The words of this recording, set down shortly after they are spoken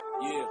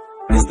Yeah,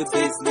 it's the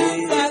business.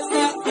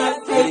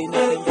 Ain't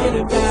nothing but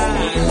a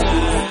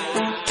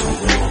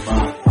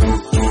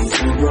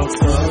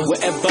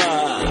wherever.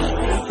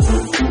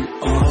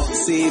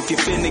 See, if you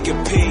finna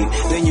get paid,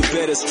 then you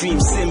better stream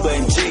Simba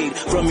and Jade.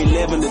 From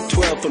 11 to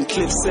 12 on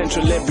Cliff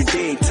Central every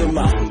day to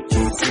my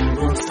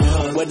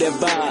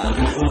whatever.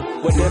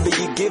 Whatever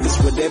you give is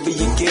whatever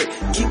you get.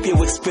 Keep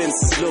your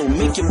expenses low,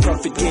 make your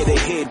profit get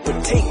ahead.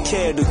 But take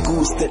care of the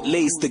goose that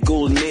lays the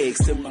golden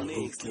eggs to my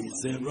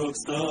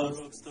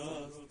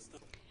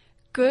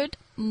Good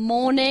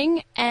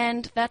morning,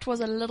 and that was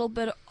a little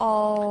bit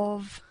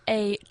of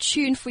a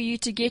tune for you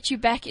to get you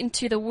back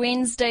into the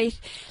Wednesday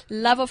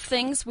love of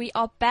things. We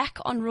are back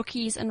on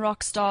Rookies and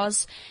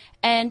Rockstars,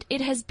 and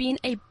it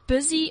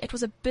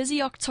was a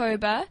busy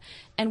October,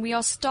 and we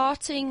are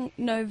starting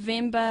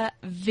November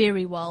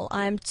very well.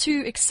 I am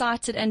too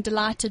excited and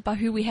delighted by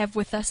who we have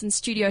with us in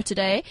studio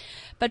today.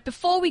 But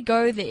before we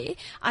go there,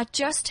 I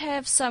just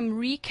have some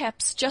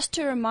recaps just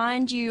to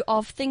remind you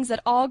of things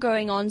that are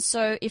going on.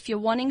 So if you're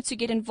wanting to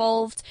get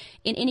involved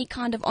in any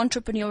kind of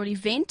entrepreneurial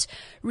event,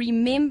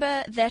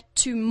 remember that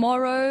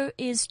tomorrow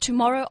is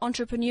Tomorrow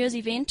Entrepreneurs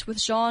event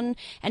with Jean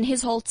and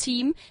his whole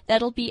team.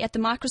 That'll be at the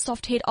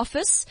Microsoft head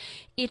office.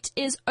 It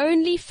is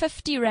only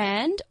 50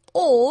 Rand,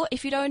 or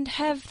if you don't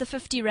have the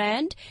 50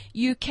 Rand,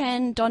 you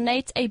can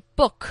donate a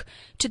book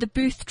to the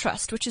Booth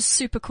Trust, which is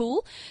super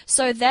cool.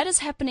 So that is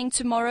happening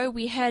tomorrow.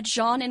 We had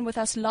Jean in with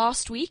us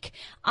last week.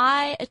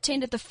 I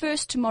attended the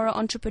first Tomorrow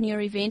Entrepreneur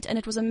event, and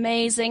it was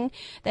amazing.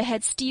 They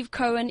had Steve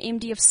Cohen,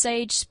 MD of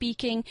Sage,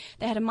 speaking.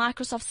 They had a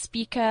Microsoft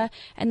speaker,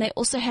 and they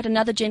also had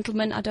another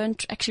gentleman. I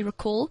don't actually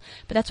recall,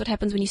 but that's what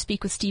happens when you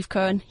speak with Steve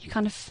Cohen. You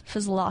kind of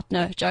fizzle out.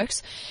 No,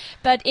 jokes.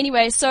 But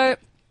anyway, so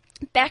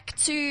Back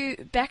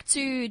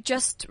to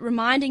just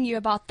reminding you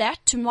about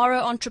that. Tomorrow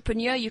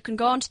Entrepreneur, you can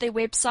go onto their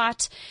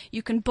website,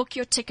 you can book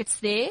your tickets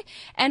there.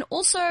 And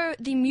also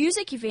the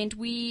music event,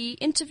 we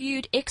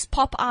interviewed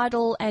ex-pop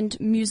idol and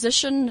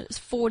musician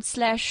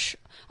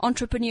 /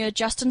 entrepreneur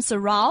Justin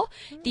Sarau.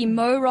 The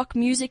Mo Rock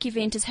music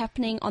event is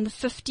happening on the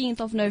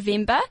 15th of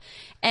November,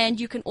 and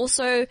you can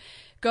also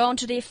go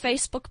onto their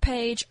Facebook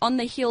page, On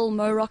the Hill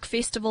Mo Rock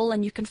Festival,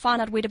 and you can find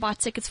out where to buy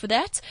tickets for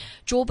that.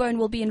 Jawbone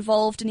will be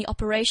involved in the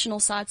operational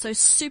side, so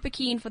super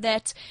keen for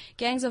that.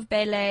 Gangs of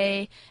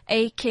Ballet,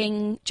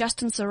 A-King,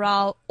 Justin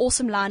Sarau,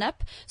 awesome lineup.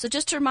 So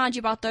just to remind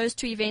you about those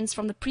two events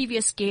from the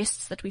previous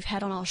guests that we've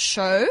had on our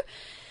show.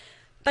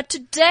 But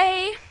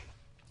today,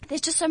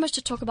 there's just so much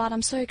to talk about.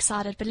 I'm so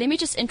excited, but let me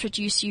just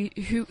introduce you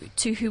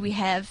to who we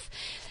have.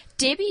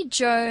 Debbie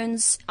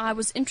Jones, I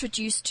was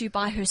introduced to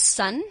by her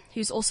son,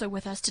 who's also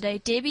with us today.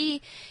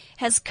 Debbie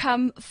has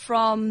come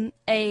from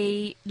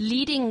a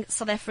leading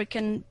South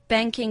African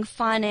banking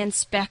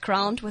finance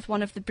background with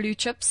one of the blue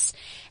chips.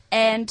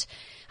 And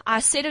I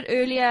said it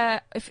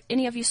earlier, if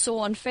any of you saw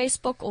on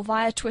Facebook or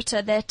via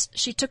Twitter, that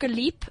she took a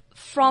leap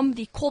from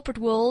the corporate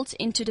world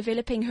into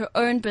developing her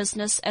own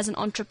business as an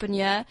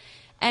entrepreneur.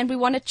 And we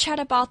want to chat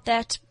about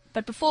that.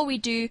 But before we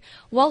do,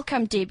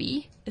 welcome,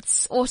 Debbie.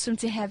 It's awesome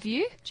to have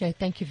you. Jay,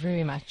 thank you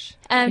very much.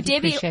 Debbie,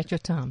 appreciate your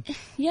time.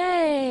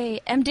 Yay.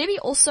 Debbie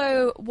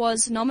also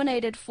was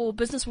nominated for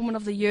Businesswoman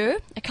of the Year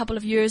a couple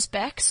of years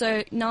back.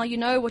 So now you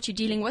know what you're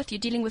dealing with. You're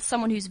dealing with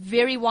someone who's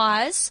very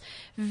wise,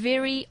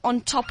 very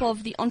on top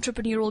of the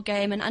entrepreneurial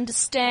game, and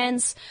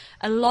understands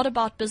a lot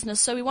about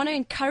business. So we want to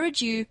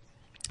encourage you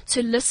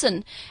to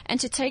listen and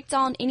to take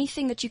down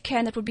anything that you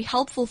can that would be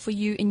helpful for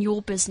you in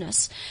your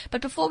business.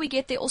 But before we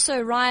get there, also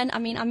Ryan,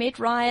 I met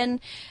Ryan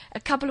a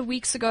couple of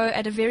weeks ago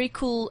at a very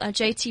cool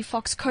JT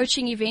Fox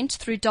coaching event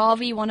through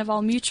Darby, one of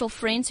our mutual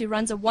friends who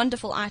runs a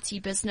wonderful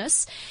IT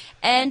business.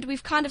 And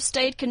we've kind of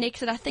stayed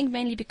connected, I think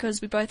mainly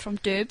because we're both from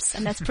Durbs,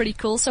 and that's pretty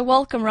cool. So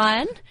welcome,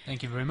 Ryan.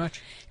 Thank you very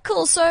much.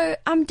 Cool. So,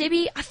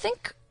 Debbie, I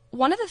think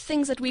one of the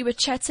things that we were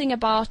chatting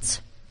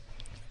about,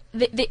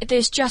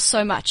 there's just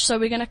so much. So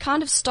we're going to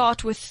kind of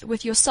start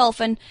with yourself.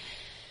 And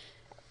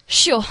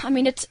sure,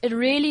 it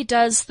really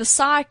does. The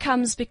sigh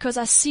comes because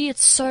I see it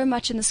so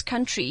much in this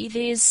country.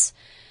 There's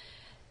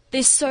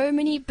so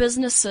many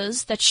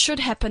businesses that should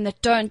happen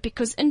that don't,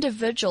 because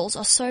individuals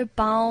are so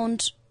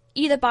bound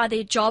either by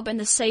their job and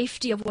the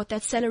safety of what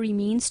that salary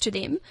means to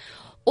them,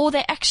 or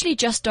they actually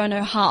just don't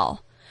know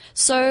how.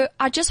 So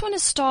I just want to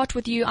start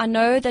with you. I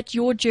know that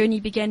your journey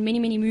began many,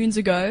 many moons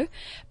ago,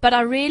 but I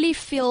really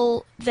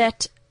feel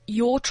that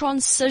your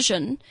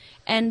transition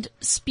and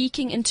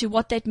speaking into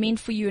what that meant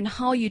for you and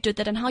how you did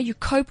that and how you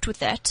coped with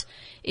that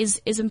is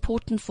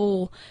important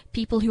for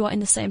people who are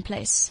in the same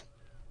place.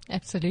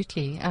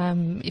 Absolutely.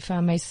 If I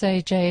may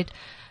say, Jade,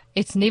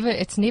 it's never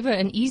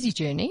an easy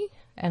journey.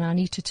 And I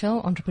need to tell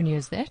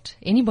entrepreneurs that.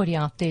 Anybody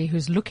out there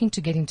who's looking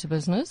to get into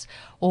business,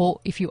 or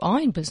if you are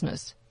in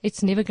business,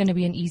 it's never going to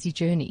be an easy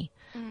journey.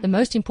 The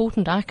most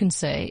important I can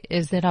say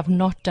is that I've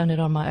not done it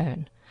on my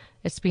own.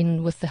 It's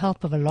been with the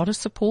help of a lot of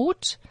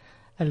support,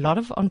 a lot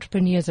of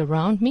entrepreneurs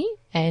around me,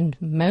 and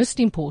most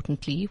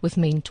importantly, with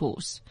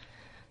mentors.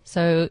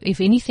 So if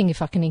anything,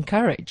 if I can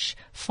encourage,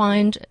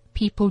 find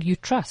people you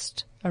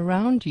trust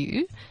around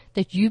you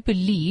that you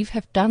believe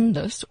have done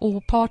this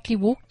or partly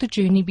walked the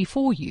journey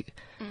before you.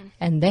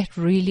 And that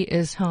really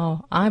is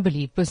how I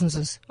believe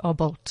businesses are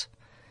built.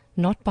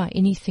 Not by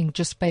anything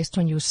just based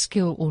on your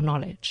skill or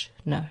knowledge.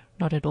 No,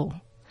 not at all.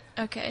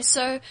 Okay,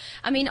 so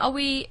I mean, are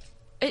we?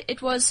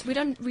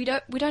 We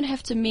don't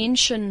have to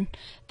mention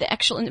the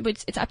actual.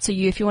 It's up to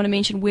you if you want to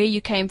mention where you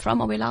came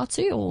from. Are we allowed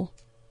to, or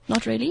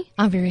not really?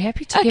 I'm very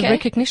happy to give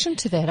recognition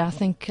to that. I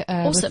think,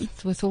 awesome.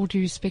 with all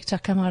due respect, I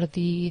come out of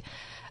the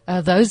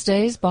those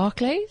days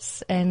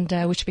Barclays, and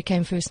which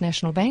became First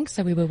National Bank.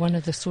 So we were one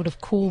of the sort of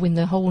core when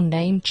the whole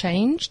name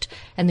changed,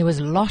 and there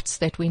was lots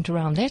that went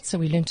around that. So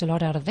we learnt a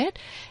lot out of that,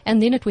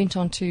 and then it went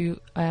on to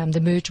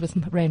the merge with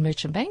Rand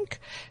Merchant Bank.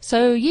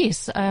 So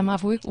yes,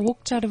 I've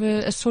walked out of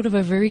a sort of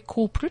a very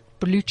corporate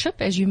blue chip,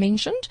 as you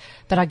mentioned,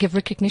 but I give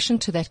recognition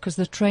to that because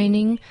the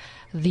training,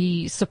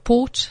 the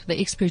support, the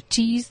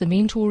expertise, the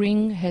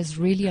mentoring has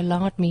really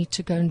allowed me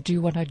to go and do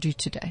what I do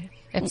today.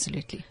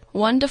 Absolutely.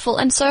 Wonderful.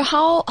 And so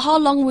how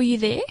long were you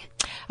there?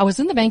 I was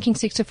in the banking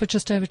sector for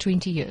just over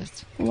 20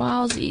 years.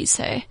 Wowsies,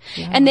 hey.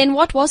 Yeah. And then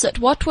what was it?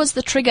 What was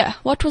the trigger?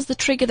 What was the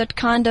trigger that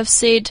kind of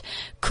said,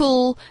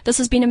 cool, this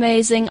has been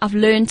amazing, I've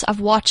learned,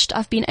 I've watched,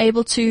 I've been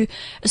able to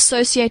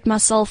associate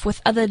myself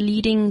with other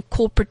leading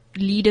corporate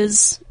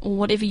leaders, or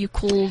whatever you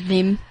call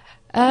them?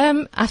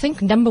 I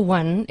think number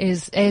one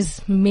is,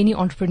 as many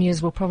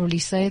entrepreneurs will probably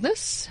say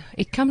this,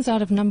 it comes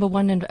out of number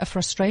one and a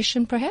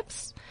frustration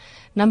perhaps.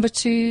 Number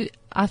two,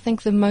 I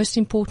think the most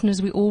important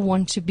is we all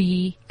want to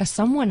be a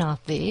someone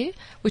out there,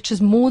 which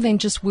is more than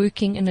just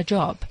working in a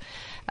job.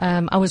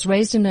 I was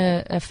raised in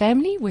a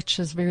family which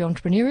is very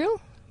entrepreneurial.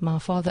 My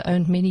father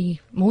owned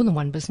more than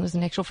one business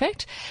in actual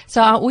fact.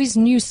 So I always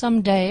knew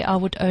someday I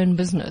would own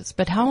business,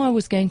 but how I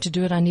was going to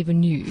do it, I never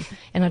knew.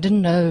 And I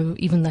didn't know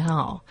even the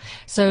how.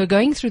 So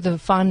going through the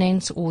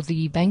finance or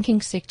the banking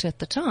sector at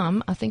the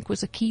time, I think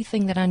was a key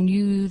thing that I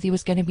knew there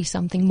was going to be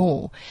something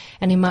more.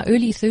 And in my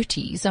early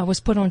 30s, I was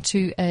put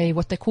onto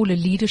what they call a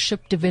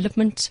leadership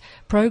development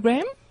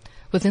program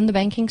within the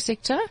banking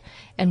sector.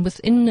 And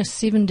within the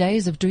 7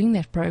 days of doing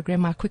that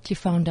program, I quickly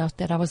found out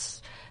that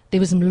there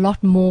was a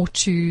lot more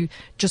to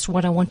just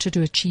what I wanted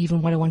to achieve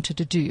and what I wanted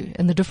to do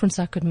and the difference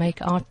I could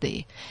make out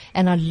there.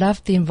 And I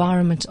loved the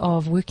environment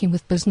of working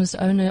with business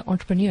owner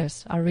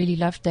entrepreneurs. I really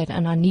loved that,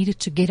 and I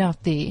needed to get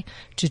out there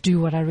to do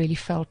what I really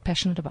felt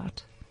passionate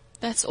about.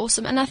 That's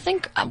awesome. And I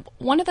think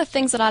one of the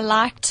things that I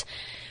liked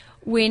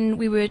when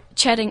we were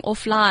chatting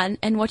offline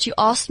and what you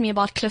asked me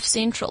about Cliff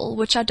Central,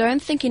 which I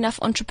don't think enough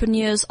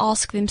entrepreneurs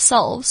ask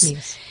themselves,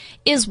 yes,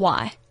 is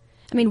why.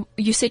 I mean,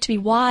 you said to me,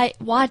 why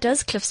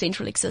does Cliff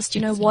Central exist?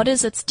 You know, what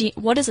is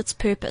its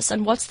purpose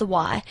and what's the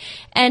why?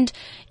 And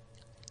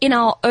in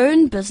our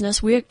own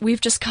business, we've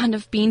just kind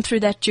of been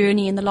through that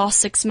journey in the last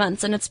 6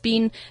 months, and it's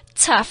been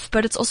tough,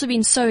 but it's also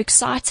been so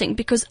exciting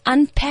because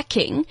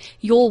unpacking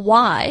your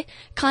why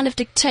kind of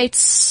dictates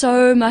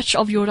so much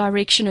of your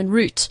direction and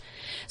route.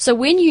 So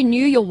when you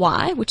knew your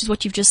why, which is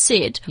what you've just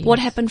said, yes, what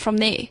happened from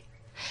there?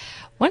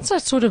 Once I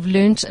sort of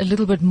learnt a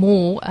little bit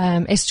more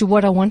as to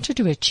what I wanted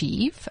to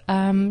achieve,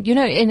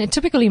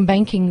 typically in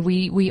banking,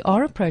 we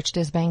are approached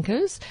as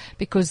bankers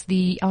because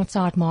the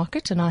outside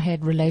market, and I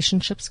had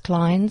relationships,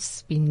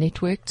 clients, been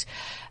networked.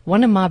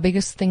 One of my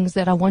biggest things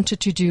that I wanted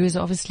to do is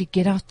obviously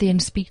get out there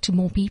and speak to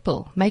more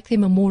people, make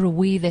them more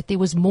aware that there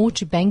was more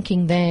to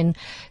banking than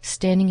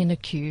standing in a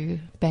queue,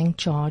 bank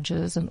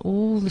charges, and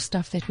all the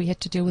stuff that we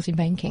had to deal with in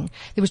banking.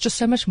 There was just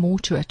so much more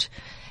to it.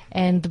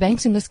 And the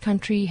banks in this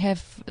country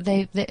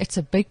it's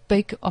a big,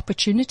 big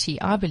opportunity,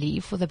 I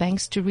believe, for the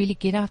banks to really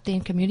get out there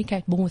and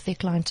communicate more with their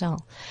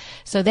clientele.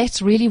 So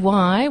that's really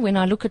why when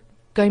I look at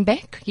going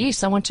back,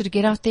 yes, I wanted to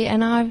get out there,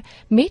 and I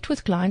met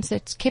with clients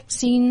that kept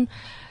seeing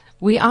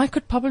where I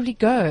could probably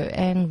go.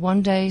 And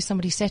one day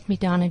somebody sat me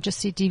down and just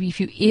said, Debbie,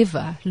 if you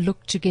ever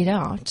look to get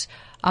out,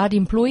 I'd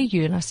employ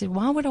you. And I said,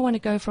 why would I want to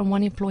go from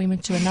one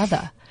employment to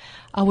another?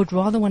 I would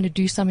rather want to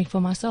do something for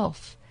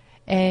myself.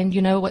 And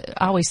you know what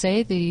I always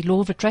say, the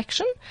law of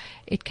attraction,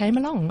 it came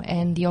along,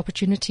 and the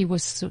opportunity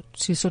was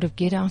to sort of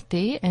get out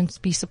there and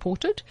be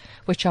supported,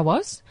 which I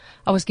was.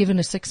 I was given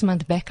a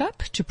 6-month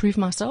backup to prove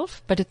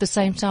myself, but at the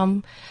same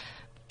time,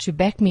 to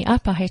back me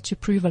up, I had to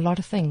prove a lot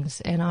of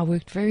things, and I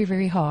worked very,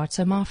 very hard.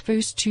 So my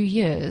first 2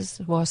 years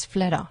was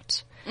flat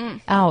out.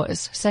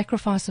 Hours,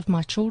 sacrifice of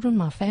my children,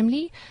 my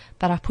family,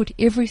 but I put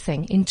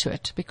everything into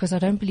it because I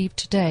don't believe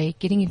today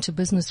getting into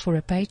business for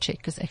a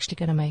paycheck is actually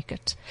going to make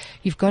it.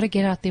 You've got to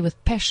get out there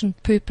with passion,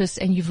 purpose,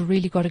 and you've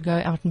really got to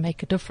go out and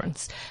make a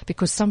difference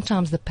because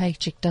sometimes the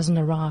paycheck doesn't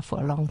arrive for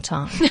a long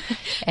time.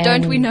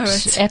 Don't we know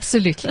it?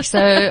 Absolutely. So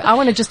I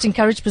want to just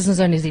encourage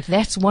business owners, if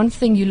that's one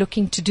thing you're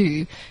looking to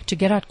do, to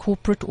get out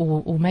corporate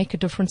or make a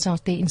difference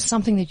out there in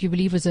something that you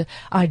believe is an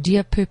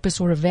idea, purpose,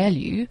 or a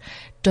value,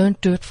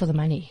 don't do it for the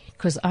money,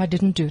 because I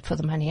didn't do it for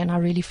the money, and I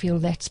really feel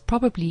that's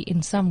probably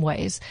in some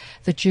ways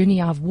the journey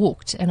I've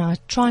walked, and I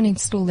try and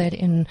instill that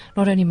in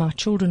not only my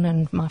children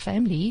and my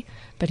family,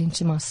 but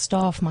into my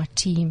staff, my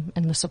team,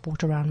 and the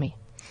support around me.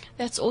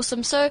 That's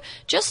awesome. So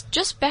just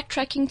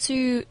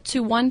backtracking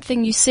to one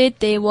thing you said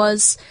there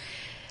was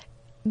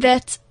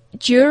that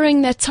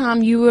during that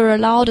time you were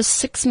allowed a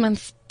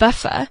 6-month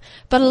buffer,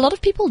 but a lot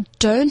of people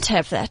don't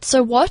have that.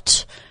 So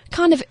what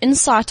kind of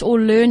insight or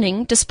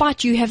learning,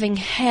 despite you having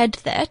had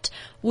that,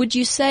 would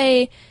you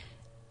say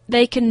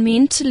they can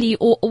mentally,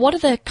 or what are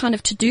the kind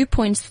of to-do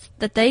points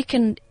that they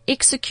can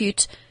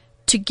execute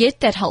to get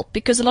that help?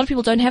 Because a lot of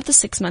people don't have the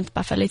 6-month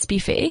buffer, let's be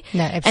fair.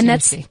 No,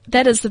 absolutely. And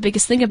that is the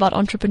biggest thing about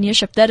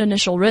entrepreneurship, that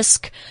initial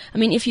risk. I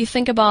mean, if you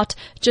think about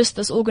just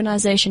this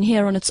organization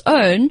here on its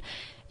own,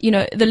 you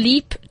know, the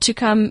leap to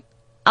come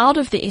out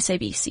of the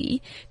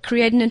SABC,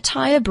 create an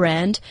entire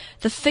brand,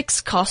 the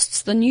fixed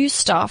costs, the new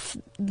staff,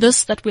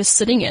 this that we're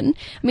sitting in.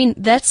 I mean,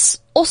 that's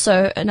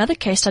also another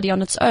case study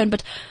on its own,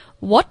 but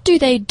what do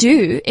they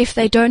do if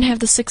they don't have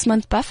the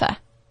 6-month buffer?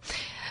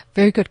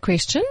 Very good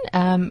question.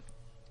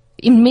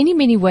 In many,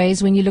 many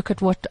ways, when you look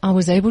at what I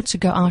was able to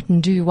go out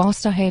and do,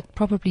 whilst I had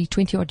probably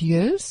 20 odd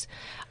years,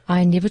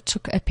 I never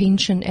took a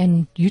pension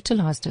and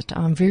utilized it.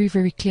 I'm very,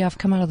 very clear. I've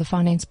come out of the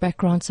finance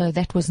background, so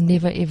that was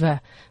never,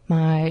 ever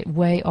my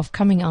way of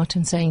coming out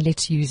and saying,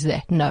 let's use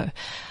that. No.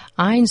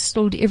 I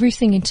instilled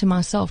everything into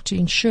myself to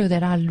ensure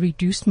that I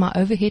reduced my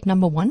overhead,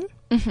 number one.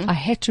 Mm-hmm. I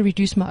had to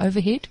reduce my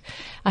overhead.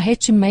 I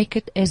had to make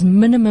it as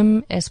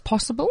minimum as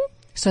possible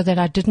so that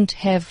I didn't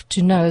have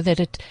to know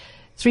that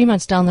 3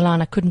 months down the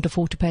line I couldn't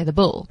afford to pay the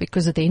bill,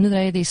 because at the end of the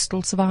day there's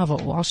still survival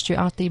whilst you're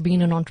out there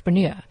being an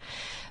entrepreneur.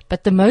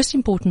 But the most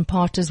important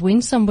part is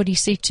when somebody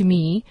said to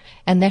me,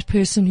 and that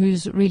person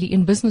who's really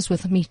in business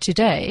with me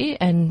today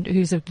and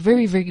who's a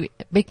very, very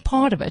big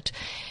part of it,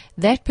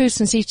 that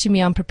person said to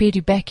me, I'm prepared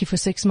to back you for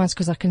 6 months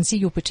because I can see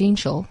your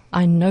potential.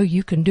 I know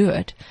you can do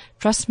it.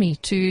 Trust me,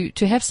 to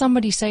have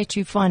somebody say to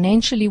you,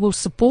 financially will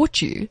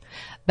support you,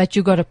 but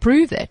you've got to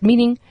prove that,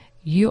 meaning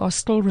you are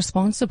still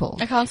responsible.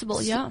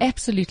 Accountable, yeah.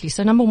 Absolutely.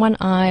 So number one,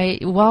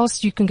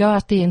 whilst you can go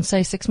out there and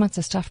say 6 months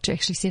is tough to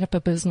actually set up a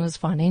business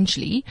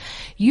financially,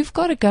 you've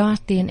got to go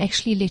out there and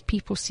actually let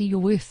people see your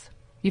worth.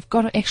 You've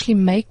got to actually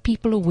make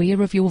people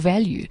aware of your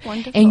value.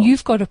 Wonderful. And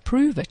you've got to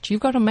prove it.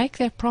 You've got to make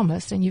that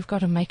promise and you've got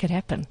to make it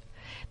happen.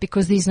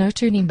 Because there's no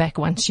turning back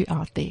once you're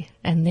out there.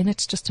 And then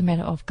it's just a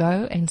matter of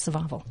go and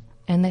survival.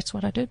 And that's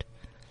what I did.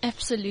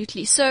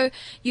 Absolutely. So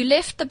you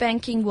left the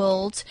banking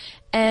world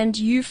and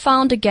you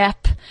found a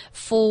gap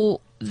for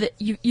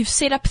you've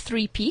set up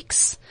 3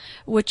 Peaks,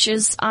 which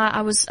is,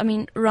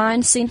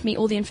 Ryan sent me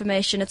all the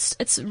information.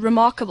 It's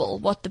remarkable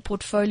what the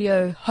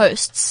portfolio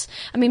hosts.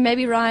 I mean,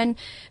 maybe Ryan,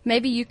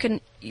 we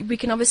can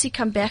obviously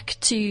come back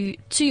to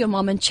your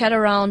mom and chat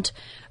around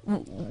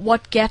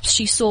what gaps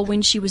she saw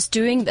when she was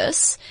doing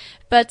this.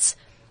 But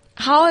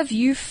how have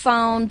you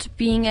found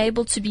being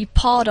able to be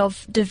part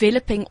of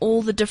developing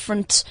all the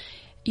different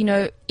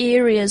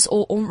areas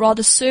or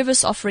rather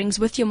service offerings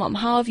with your mom?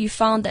 How have you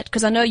found that?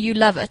 Because I know you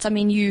love it. I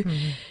mean,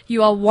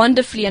 you are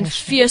wonderfully and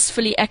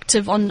fiercely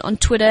active on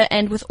Twitter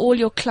and with all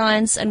your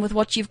clients and with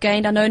what you've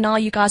gained. I know now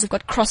you guys have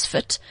got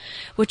CrossFit,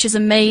 which is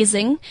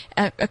amazing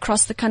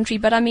across the country.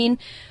 But I mean,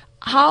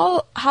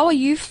 how are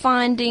you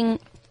finding?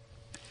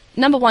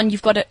 Number one,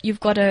 you've got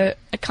a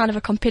kind of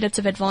a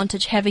competitive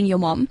advantage having your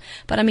mom.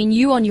 But I mean,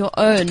 you on your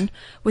own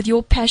with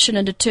your passion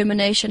and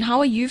determination, how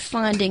are you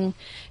finding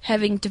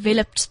having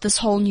developed this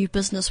whole new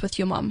business with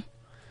your mom?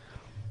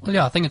 Well,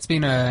 yeah, I think it's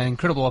been an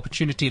incredible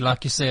opportunity.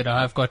 Like you said,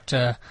 I've got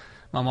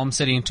my mom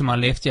sitting to my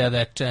left here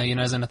that,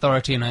 is an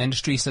authority in our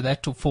industry. So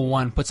that, for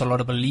one, puts a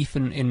lot of belief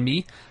in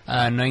me,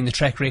 knowing the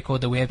track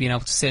record that we have been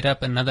able to set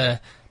up.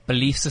 Another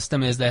belief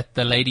system is that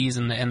the ladies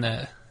and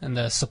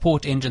the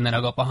support engine that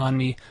I got behind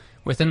me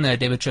within the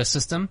debiture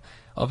system,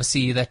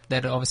 obviously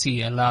that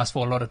obviously allows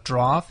for a lot of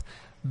drive,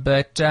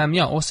 but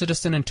also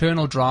just an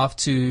internal drive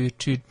to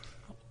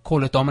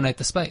call it dominate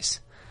the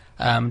space,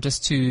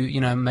 just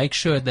to make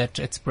sure that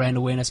it's brand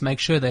awareness, make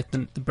sure that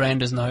the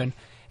brand is known,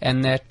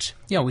 and that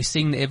we're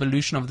seeing the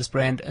evolution of this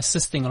brand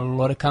assisting a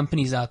lot of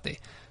companies out there.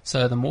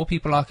 So the more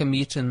people I can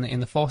meet in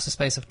the faster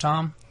space of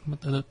time,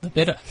 the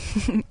better.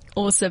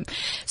 Awesome.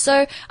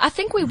 So I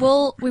think we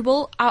will,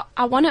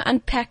 I want to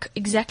unpack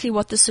exactly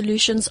what the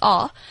solutions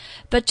are,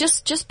 but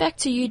just back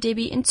to you,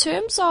 Debbie, in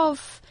terms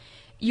of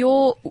you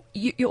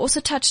also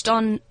touched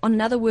on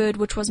another word,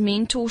 which was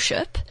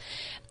mentorship.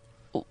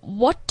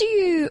 What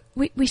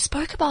we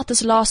spoke about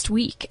this last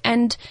week,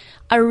 and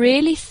I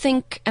really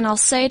think, and I'll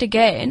say it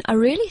again, I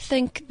really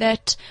think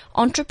that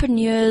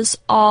entrepreneurs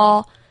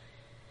are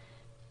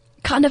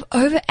kind of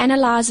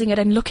over-analyzing it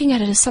and looking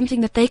at it as something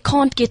that they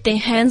can't get their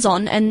hands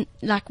on, and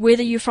like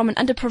whether you're from an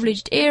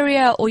underprivileged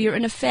area or you're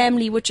in a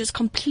family which is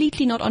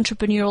completely not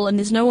entrepreneurial and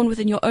there's no one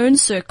within your own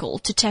circle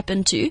to tap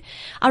into,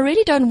 I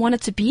really don't want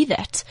it to be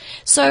that.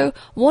 So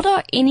what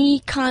are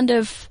any kind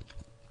of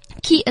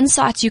key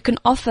insights you can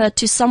offer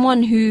to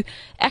someone who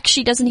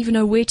actually doesn't even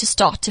know where to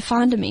start to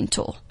find a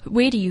mentor?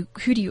 Who do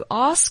you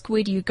ask?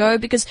 Where do you go?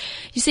 Because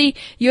you see,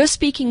 you're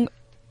speaking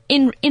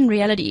in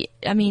reality,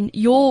 I mean,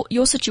 your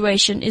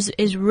situation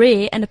is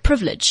rare and a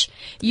privilege.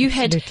 You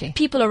Absolutely. Had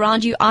people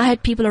around you, I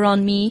had people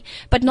around me,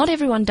 but not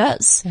everyone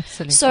does.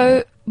 Absolutely.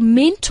 So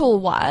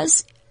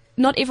mentor-wise,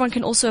 not everyone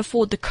can also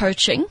afford the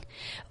coaching,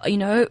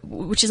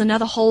 which is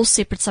another whole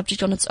separate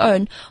subject on its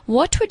own.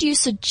 What would you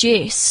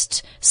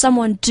suggest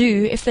someone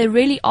do if they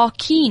really are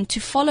keen to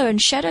follow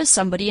and shadow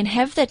somebody and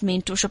have that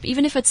mentorship,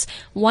 even if it's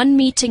one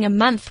meeting a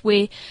month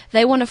where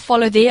they want to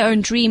follow their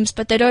own dreams,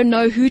 but they don't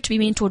know who to be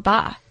mentored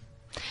by?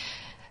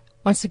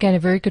 Once again, a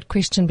very good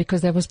question,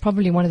 because that was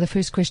probably one of the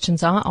first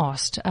questions I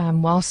asked.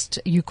 Whilst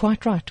you're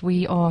quite right,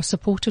 we are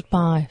supported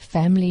by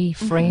family,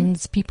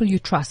 friends, people you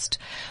trust.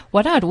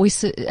 What I'd always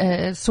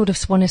sort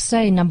of want to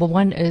say, number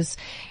one, is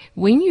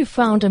when you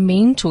found a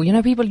mentor,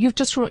 people, you've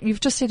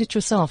just said it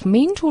yourself.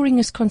 Mentoring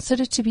is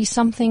considered to be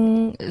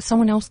something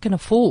someone else can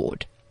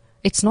afford.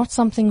 It's not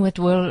something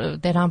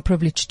that I'm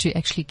privileged to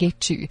actually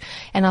get to.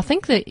 And I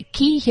think the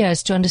key here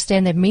is to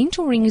understand that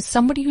mentoring is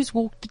somebody who's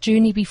walked the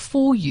journey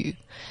before you,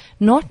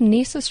 not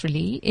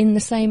necessarily in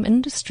the same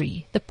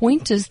industry. The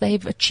point is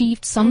they've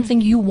achieved something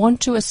you want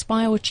to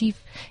aspire to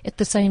achieve at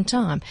the same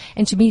time.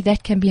 And to me,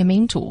 that can be a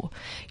mentor.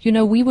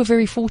 We were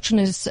very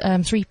fortunate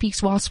as Three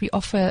Peaks, whilst we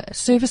offer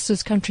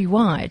services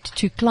countrywide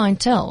to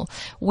clientele,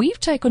 we've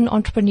taken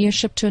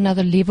entrepreneurship to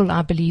another level,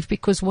 I believe,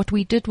 because what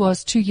we did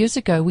was 2 years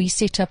ago, we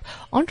set up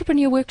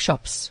entrepreneur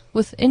workshops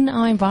within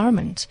our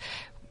environment,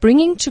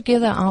 bringing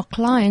together our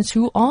clients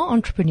who are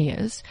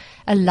entrepreneurs,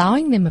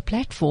 allowing them a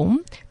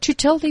platform to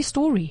tell their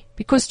story.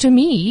 Because to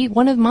me,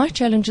 one of my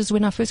challenges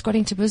when I first got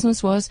into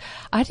business was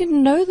I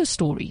didn't know the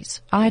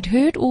stories. I had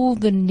heard all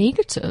the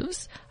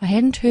negatives. I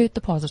hadn't heard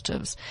the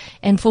positives.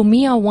 And for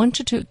me, I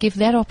wanted to give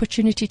that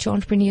opportunity to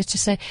entrepreneurs to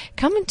say,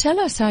 come and tell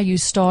us how you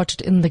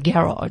started in the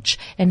garage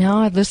and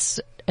how this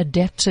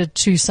adapted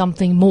to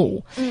something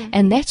more.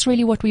 And that's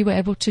really what we were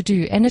able to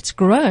do. And it's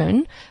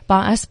grown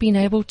by us being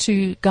able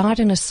to guide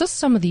and assist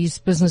some of these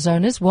business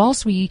owners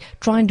whilst we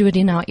try and do it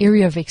in our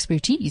area of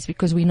expertise,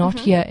 because we're not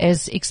here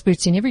as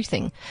experts in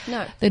everything.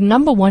 No. The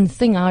number one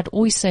thing I'd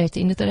always say at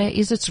the end of the day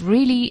is it's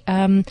really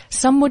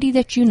somebody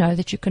that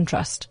that you can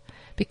trust.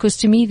 Because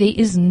to me, there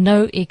is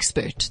no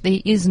expert.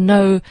 There is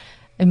no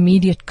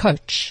immediate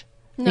coach.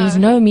 No. There's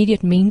no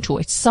immediate mentor.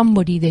 It's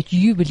somebody that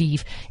you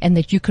believe and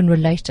that you can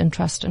relate and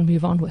trust and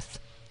move on with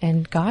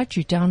and guide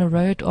you down a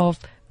road of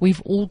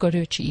we've all got to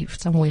achieve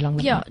somewhere along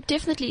the line. Yeah,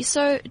 definitely.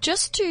 So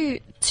just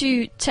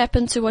to tap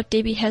into what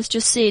Debbie has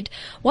just said,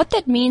 what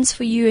that means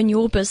for you and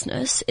your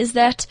business is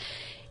that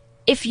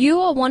if you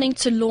are wanting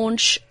to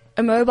launch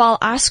a mobile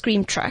ice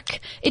cream truck,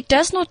 it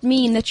does not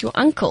mean that your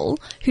uncle,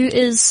 who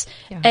is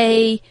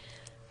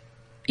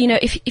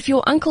if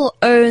your uncle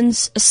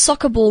owns a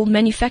soccer ball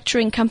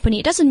manufacturing company,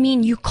 it doesn't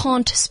mean you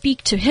can't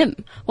speak to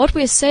him. What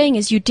we're saying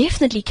is you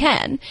definitely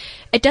can.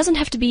 It doesn't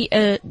have to be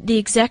the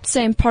exact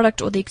same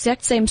product or the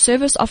exact same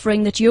service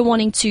offering that you're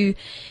wanting to,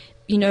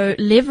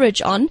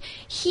 leverage on.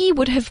 He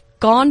would have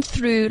gone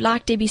through,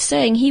 like Debbie's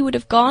saying, he would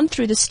have gone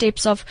through the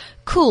steps of,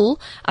 cool,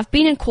 I've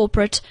been in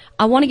corporate,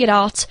 I want to get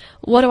out,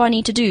 what do I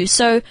need to do?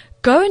 So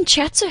go and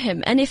chat to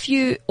him. And if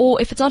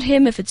it's not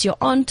him, if it's your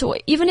aunt, or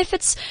even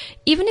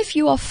if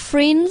you are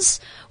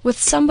friends with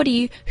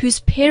somebody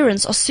whose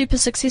parents are super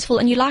successful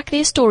and you like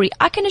their story,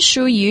 I can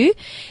assure you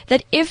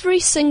that I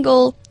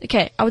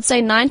would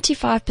say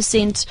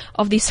 95%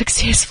 of the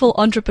successful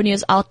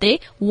entrepreneurs out there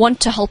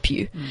want to help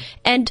you.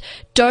 And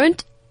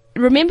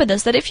remember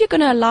this, that if you're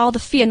going to allow the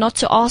fear not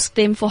to ask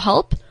them for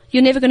help,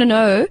 you're never going to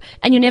know,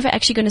 and you're never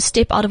actually going to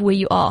step out of where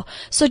you are.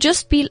 So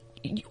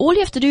all you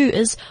have to do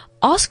is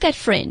ask that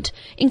friend,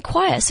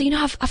 inquire. So,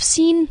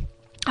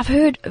 I've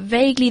heard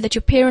vaguely that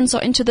your parents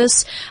are into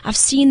this. I've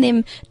seen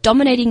them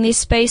dominating their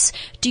space.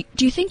 Do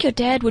you think your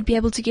dad would be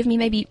able to give me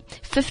maybe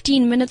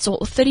 15 minutes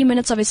or 30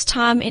 minutes of his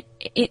time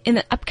in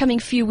the upcoming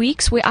few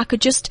weeks where I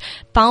could just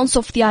bounce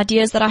off the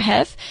ideas that I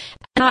have?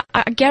 And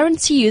I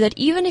guarantee you that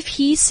even if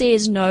he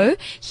says no,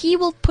 he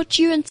will put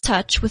you in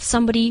touch with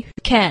somebody who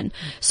can.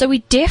 So we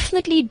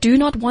definitely do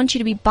not want you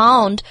to be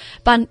bound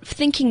by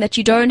thinking that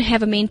you don't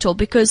have a mentor,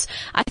 because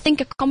I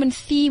think a common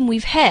theme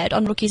we've had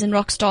on Rookies and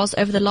Rockstars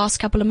over the last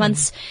couple of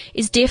months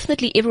is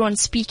definitely everyone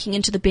speaking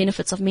into the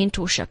benefits of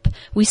mentorship.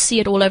 We see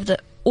it all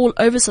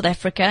over South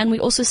Africa, and we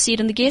also see it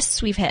in the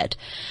guests we've had.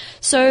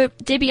 So,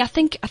 Debbie, I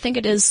think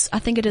it is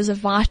a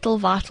vital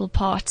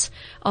part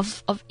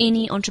of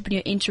any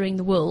entrepreneur entering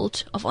the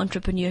world of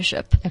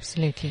entrepreneurship.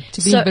 Absolutely.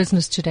 To be in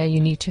business today, you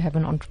need to have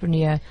an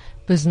entrepreneur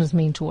business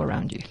mentor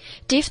around you.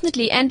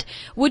 Definitely. And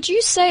would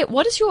you say,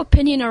 what is your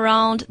opinion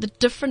around the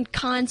different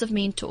kinds of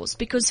mentors?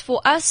 Because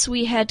for us,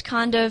 we had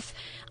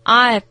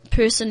I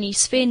personally,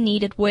 Sven,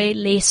 needed way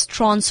less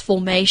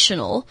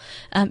transformational.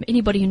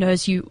 Anybody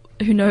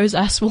who knows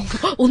us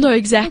will know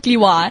exactly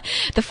why.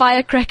 The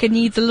firecracker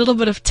needs a little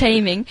bit of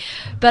taming.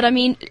 But I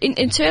mean,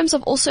 in terms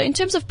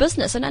of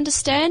business and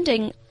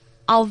understanding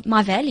of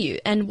my value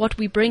and what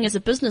we bring as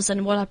a business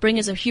and what I bring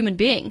as a human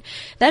being,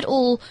 that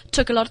all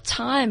took a lot of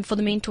time for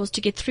the mentors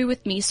to get through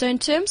with me. So in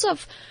terms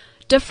of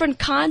different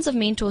kinds of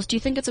mentors, do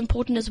you think it's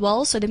important as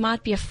well? So there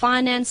might be a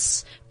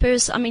finance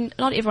person. I mean,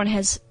 not everyone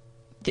has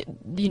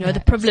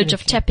the privilege of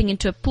absolutely. tapping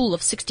into a pool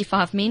of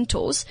 65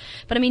 mentors.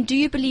 But I mean, do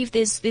you believe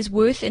there's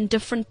worth in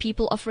different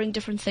people offering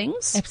different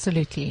things?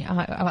 Absolutely.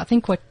 I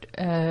think what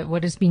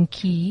has been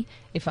key,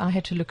 if I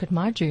had to look at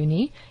my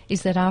journey,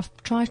 is that I've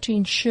tried to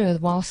ensure,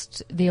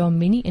 whilst there are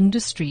many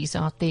industries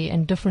out there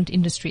and different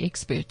industry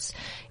experts,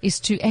 is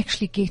to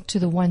actually get to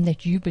the one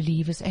that you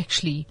believe is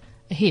actually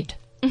ahead,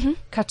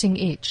 cutting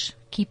edge,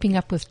 keeping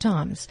up with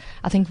times.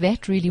 I think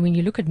that really, when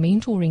you look at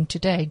mentoring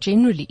today,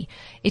 generally,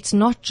 it's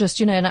not just,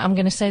 and I'm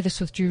going to say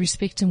this with due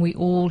respect, and we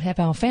all have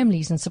our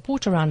families and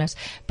support around us,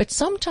 but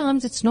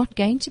sometimes it's not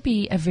going to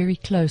be a very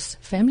close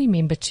family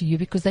member to you,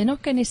 because they're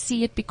not going to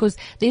see it, because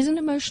there's an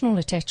emotional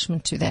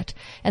attachment to that.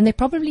 And they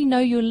probably know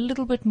you a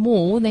little bit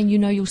more than you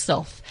know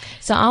yourself.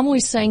 So I'm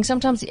always saying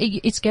sometimes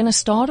it's going to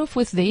start off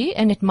with there,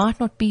 and it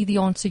might not be the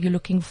answer you're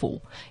looking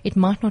for. It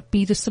might not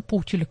be the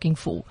support you're looking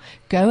for.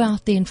 Go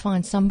out there and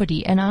find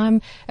somebody. And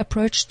I'm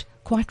approached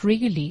quite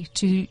regularly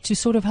to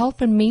sort of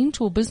help and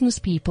mentor business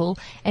people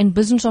and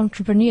business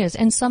entrepreneurs,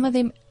 and some of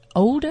them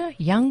older,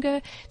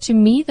 younger. To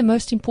me, the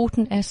most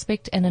important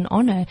aspect and an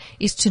honor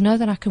is to know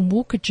that I can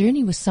walk a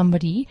journey with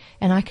somebody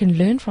and I can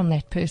learn from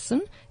that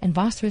person, and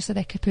vice versa,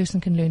 that person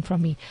can learn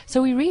from me.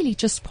 So we're really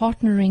just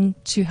partnering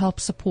to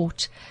help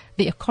support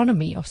the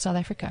economy of South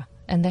Africa,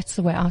 and that's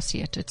the way I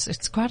see it.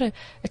 It's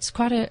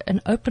quite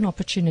an open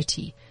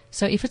opportunity.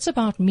 So if it's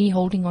about me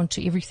holding on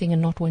to everything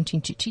and not wanting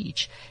to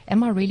teach,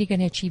 am I really going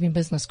to achieve in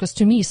business? Because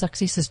to me,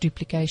 success is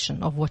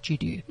duplication of what you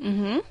do.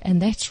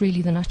 And that's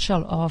really the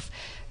nutshell of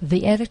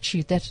the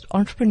attitude that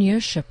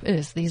entrepreneurship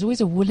is. There's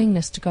always a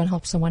willingness to go and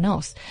help someone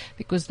else,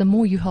 because the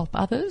more you help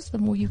others, the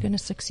more you're going to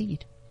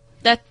succeed.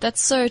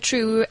 That's so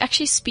true. We were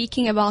actually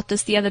speaking about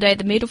this the other day.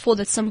 The metaphor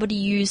that somebody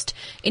used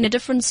in a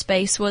different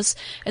space was,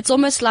 it's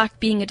almost like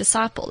being a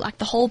disciple. Like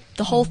the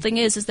whole thing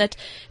is that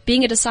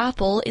being a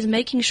disciple is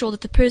making sure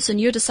that the person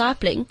you're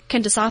discipling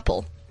can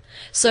disciple.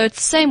 So it's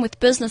the same with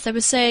business. They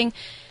were saying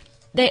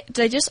they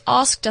just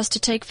asked us to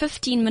take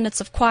 15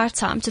 minutes of quiet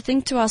time to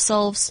think to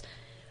ourselves,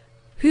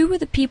 who were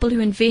the people who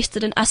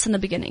invested in us in the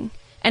beginning?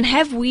 And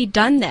have we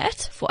done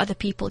that for other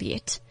people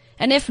yet?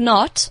 And if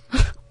not,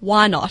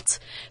 why not?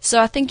 So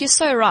I think you're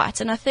so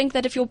right. And I think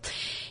that if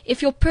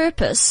your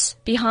purpose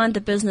behind the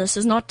business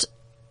is not,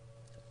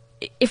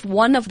 if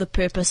one of the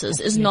purposes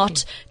is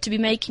not to be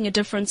making a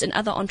difference in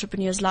other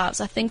entrepreneurs' lives,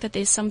 I think that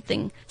there's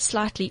something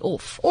slightly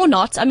off. Or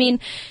not. I mean,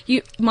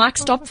 Mike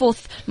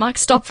Stopforth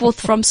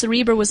from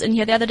Cerebra was in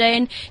here the other day,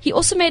 and he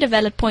also made a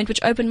valid point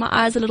which opened my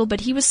eyes a little bit.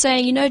 He was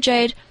saying,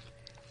 Jade,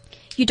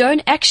 you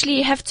don't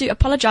actually have to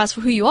apologize for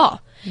who you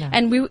are. No.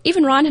 And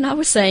even Ryan and I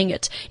were saying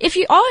it. If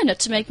you are in it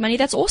to make money,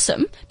 that's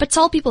awesome, but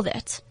tell people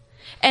that.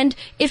 And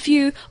if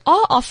you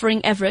are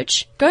offering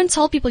average, go and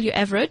tell people you're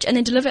average and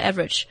then deliver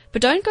average.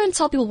 But don't go and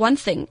tell people one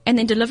thing and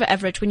then deliver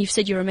average when you've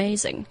said you're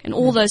amazing. And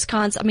all those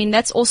kinds. I mean,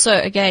 that's also,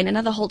 again,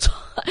 another whole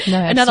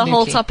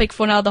topic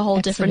for another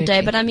whole different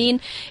day. But I mean,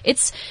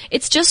 it's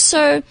just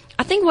so,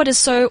 I think what is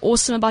so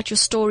awesome about your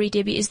story,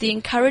 Debbie, is the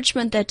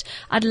encouragement that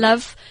I'd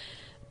love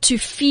to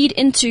feed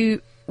into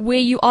where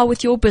you are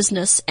with your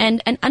business,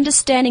 and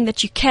understanding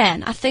that you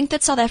can. I think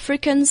that South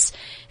Africans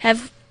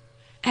have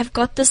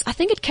got this. I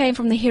think it came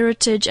from the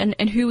heritage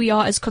and who we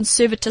are as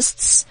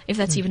conservatists, if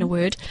that's even a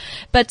word.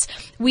 But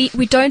we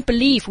don't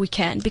believe we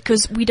can,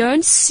 because we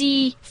don't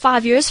see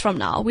 5 years from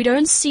now. We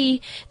don't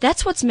see,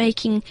 that's what's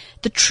making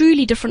the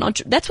truly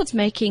different, that's what's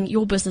making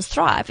your business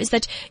thrive, is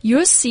that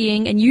you're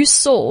seeing and you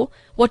saw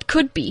what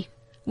could be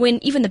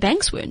when even the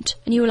banks weren't.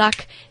 And you were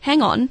like,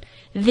 hang on,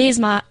 there's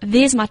my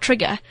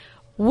trigger.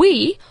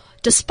 We,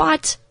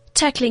 despite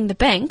tackling the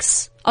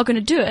banks, are going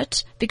to do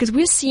it because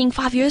we're seeing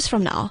 5 years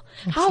from now.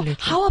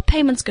 How are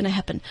payments going to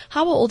happen?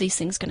 How are all these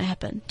things going to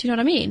happen? Do you know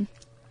what I mean?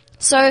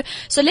 So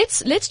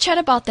let's chat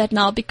about that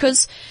now,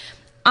 because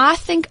I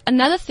think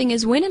another thing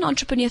is when an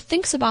entrepreneur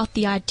thinks about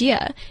the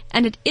idea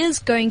and it is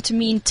going to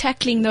mean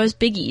tackling those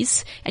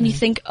biggies, and you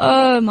think,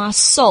 oh my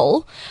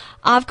soul,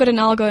 I've got to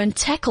now go and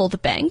tackle the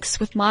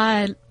banks with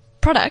my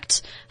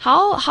product.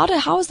 How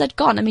has that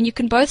gone? I mean, you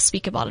can both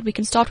speak about it. We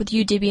can start with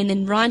you, Debbie, and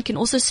then Ryan can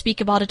also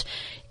speak about it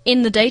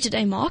in the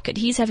day-to-day market.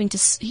 He's having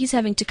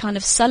to kind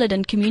of sell it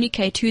and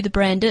communicate who the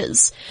brand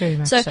is. Very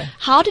much so.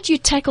 How did you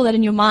tackle that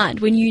in your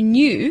mind when you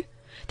knew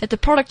that the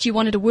product you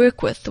wanted to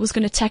work with was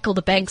going to tackle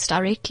the banks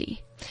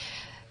directly?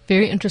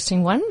 Very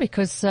interesting one,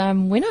 because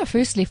when I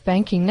first left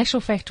banking, in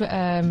actual fact,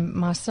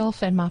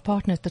 myself and my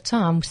partner at the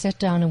time sat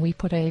down and we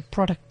put a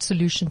product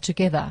solution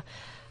together.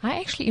 I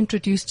actually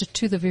introduced it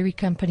to the very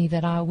company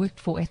that I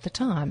worked for at the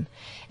time.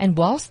 And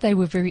whilst they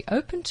were very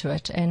open to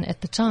it, and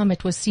at the time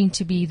it was seen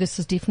to be this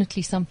is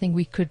definitely something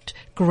we could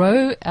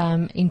grow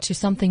into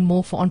something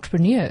more for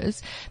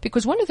entrepreneurs,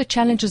 because one of the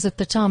challenges at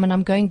the time, and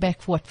I'm going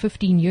back for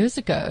 15 years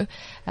ago,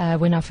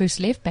 when I first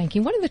left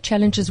banking, one of the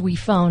challenges we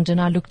found,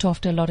 and I looked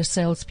after a lot of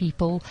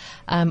salespeople,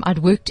 I'd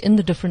worked in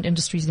the different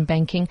industries in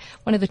banking,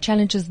 one of the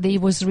challenges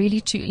there was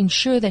really to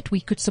ensure that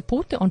we could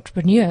support the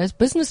entrepreneurs,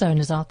 business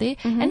owners out there,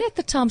 and at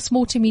the time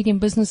small to medium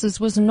businesses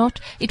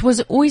it was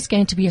always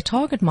going to be a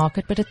target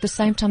market, but at the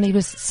same time there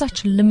was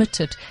such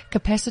limited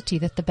capacity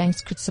that the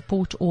banks could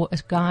support or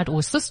guide or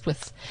assist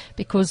with.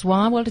 Because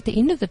why? Well, at the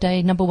end of the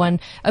day, number one,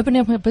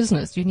 opening up a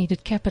business, you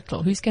needed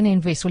capital. Who's going to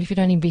invest? Well, if you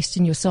don't invest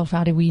in yourself,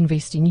 how do we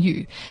invest in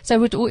you?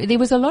 So there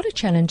was a lot of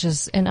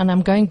challenges, and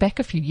I'm going back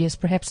a few years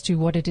perhaps to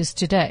what it is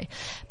today.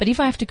 But if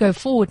I have to go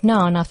forward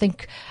now, and I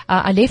think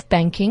I left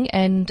banking,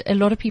 and a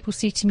lot of people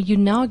say to me, you're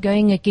now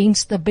going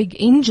against the big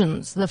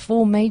engines, the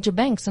 4 major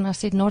banks. And I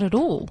said, not at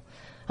all.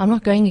 I'm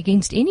not going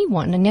against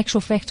anyone. In actual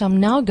fact, I'm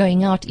now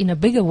going out in a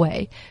bigger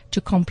way to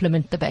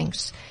complement the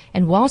banks.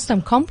 And whilst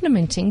I'm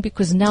complementing,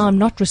 because now I'm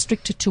not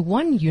restricted to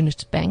one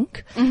unit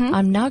bank,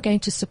 I'm now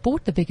going to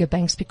support the bigger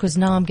banks, because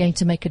now I'm going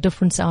to make a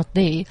difference out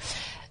there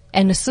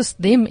and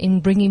assist them in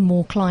bringing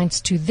more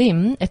clients to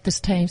them, at the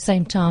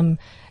same time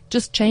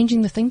just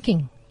changing the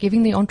thinking,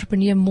 giving the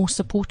entrepreneur more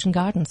support and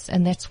guidance.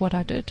 And that's what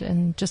I did,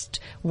 and just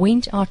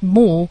went out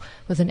more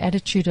with an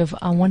attitude of,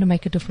 I want to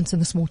make a difference in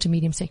the small to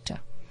medium sector.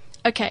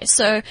 Okay,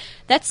 so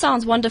that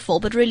sounds wonderful,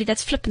 but really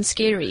that's flippin'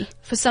 scary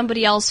for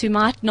somebody else who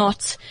might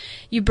not.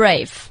 You're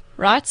brave,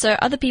 right? So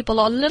other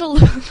people are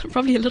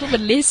probably a little bit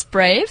less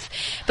brave,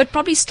 but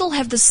probably still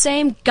have the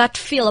same gut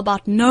feel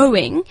about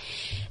knowing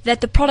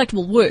that the product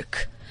will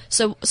work.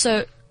 So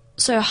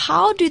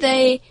how do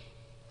they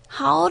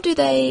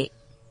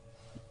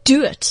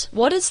do it?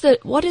 What is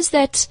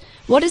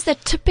that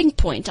tipping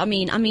point? I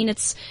mean,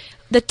 it's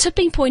the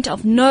tipping point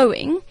of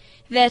knowing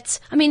that,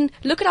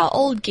 look at our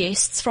old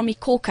guests from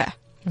iKhokha.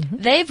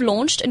 They've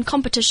launched in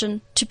competition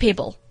to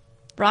Pebble,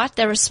 right?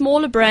 They're a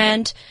smaller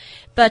brand,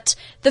 but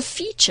the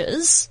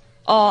features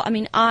are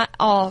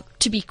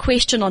to be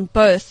questioned on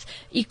both.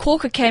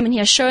 iKhokha came in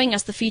here showing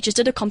us the features,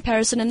 did a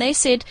comparison, and they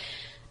said,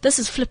 this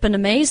is flippin'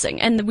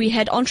 amazing. And we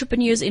had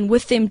entrepreneurs in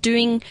with them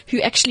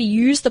who actually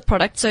use the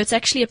product. So it's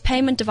actually a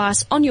payment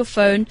device on your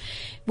phone.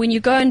 When you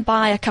go and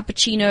buy a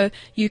cappuccino,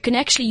 you can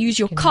actually use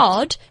your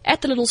card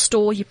at the little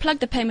store. You plug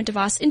the payment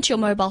device into your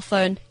mobile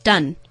phone,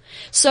 done.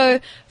 So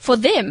for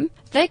them,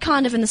 they're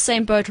kind of in the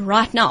same boat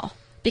right now,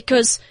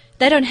 because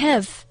they don't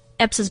have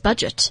Absa's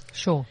budget.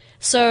 Sure.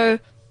 So,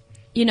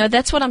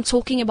 that's what I'm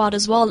talking about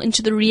as well,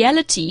 into the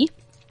reality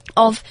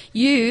of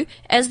you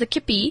as the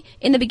kippie.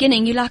 In the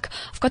beginning, you're like,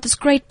 I've got this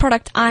great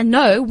product.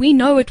 We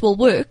know it will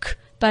work,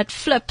 but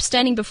flip,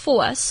 standing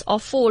before us are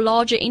 4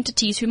 larger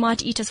entities who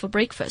might eat us for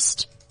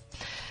breakfast.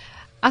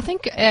 I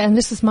think, and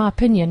this is my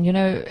opinion,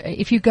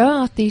 if you go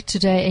out there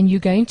today and you're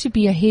going to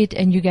be ahead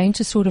and you're going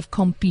to sort of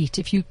compete,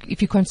 if you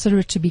consider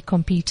it to be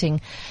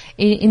competing,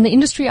 in the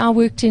industry I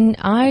worked in,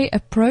 I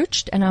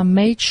approached and I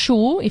made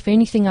sure, if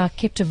anything, I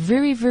kept a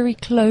very, very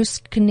close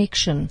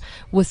connection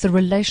with the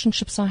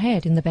relationships I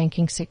had in the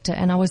banking sector.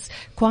 And I was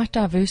quite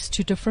diverse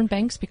to different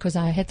banks because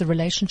I had the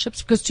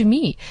relationships. Because to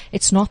me,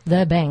 it's not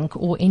the bank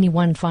or any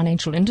one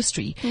financial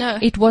industry. No.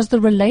 It was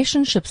the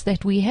relationships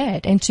that we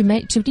had. And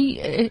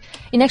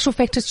in actual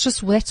fact, it's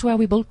just, that's why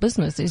we build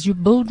business, is you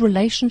build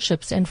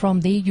relationships, and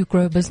from there you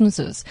grow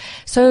businesses.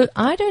 So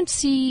I don't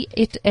see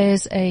it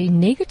as a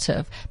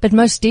negative, but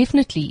most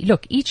definitely,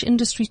 look, each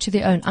industry to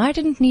their own. I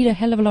didn't need a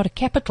hell of a lot of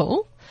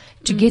capital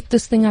to get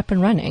this thing up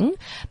and running,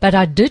 but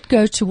I did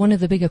go to one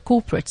of the bigger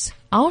corporates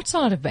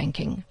outside of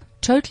banking,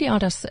 totally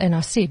out of, and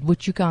I said,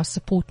 would you guys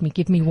support me?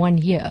 Give me 1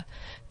 year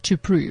to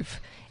prove.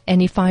 And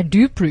if I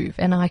do prove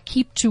and I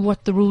keep to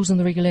what the rules and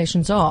the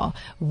regulations are,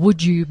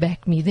 would you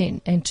back me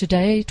then? And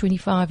today,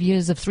 25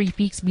 years of Three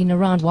Peaks been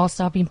around, whilst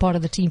I've been part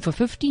of the team for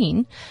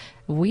 15,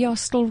 we in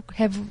actual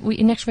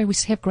way, we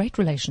have great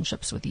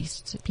relationships with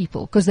these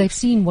people because they've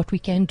seen what we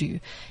can do,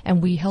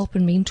 and we help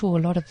and mentor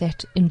a lot of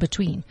that in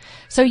between.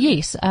 So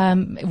yes,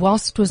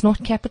 whilst it was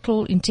not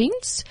capital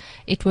intense,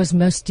 it was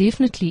most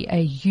definitely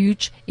a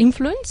huge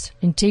influence,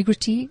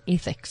 integrity,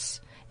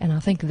 ethics. And I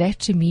think that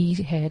to me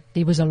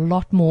there was a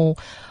lot more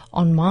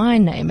on my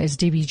name as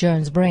Debbie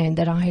Jones brand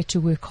that I had to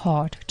work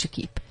hard to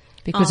keep,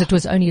 because it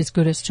was only as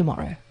good as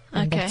tomorrow.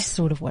 And that's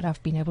sort of what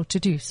I've been able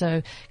to do.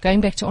 So going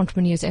back to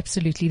entrepreneurs,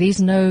 absolutely.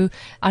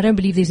 I don't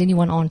believe there's any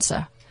one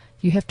answer.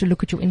 You have to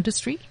look at your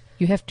industry.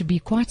 You have to be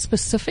quite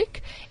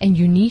specific, and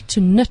you need to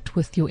knit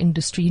with your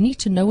industry. You need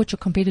to know what your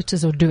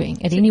competitors are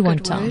doing at any one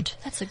time.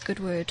 That's a good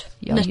word.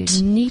 Yeah, you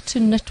need to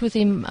knit with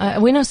them.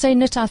 When I say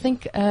knit, I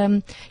think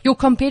your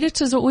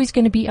competitors are always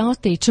going to be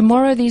out there.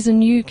 Tomorrow there's a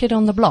new kid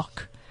on the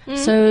block.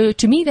 So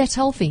to me, that's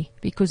healthy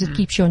because it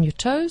keeps you on your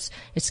toes.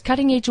 It's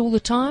cutting edge all the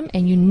time,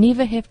 and you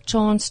never have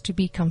chance to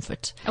be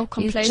comfort. Oh,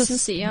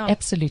 complacency, yeah.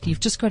 Absolutely. You've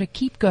just got to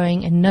keep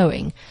going and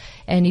knowing.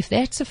 And if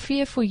that's a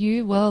fear for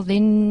you, well,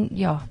 then,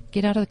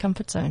 get out of the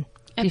comfort zone.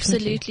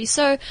 Absolutely. Definitely.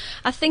 So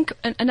I think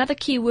another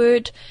key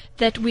word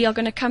that we are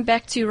going to come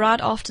back to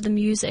right after the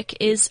music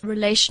is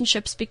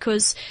relationships,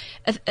 because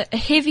a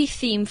heavy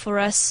theme for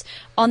us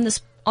on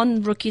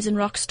Rookies and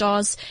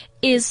Rockstars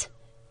is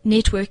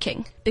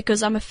networking,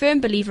 because I'm a firm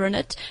believer in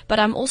it, but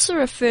I'm also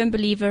a firm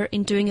believer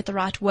in doing it the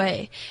right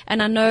way.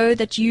 And I know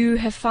that you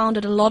have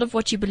founded a lot of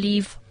what you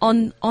believe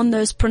on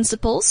those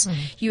principles.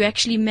 You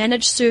actually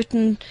manage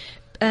certain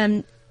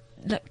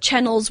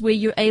channels where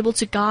you're able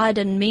to guide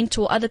and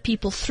mentor other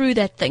people through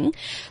that thing.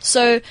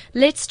 So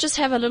let's just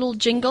have a little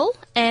jingle,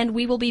 and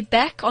we will be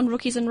back on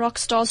Rookies and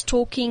Rockstars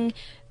talking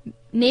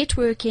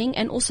networking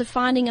and also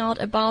finding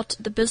out about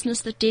the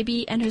business that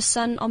Debbie and her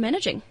son are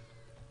managing.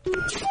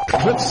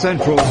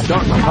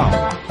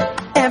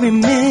 CliffCentral.com. Every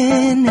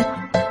minute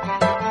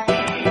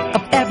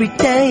of every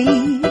day,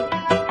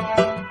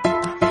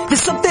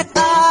 there's something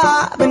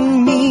I've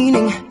been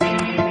meaning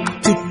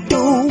to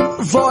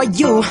do for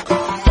you.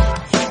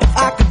 If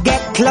I could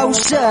get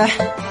closer,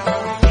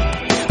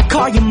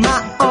 call you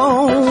my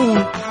own.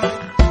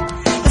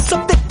 There's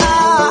something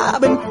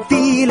I've been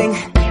feeling,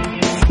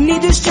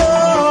 need to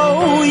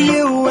show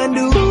you, and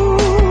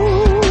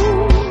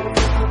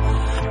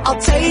I'll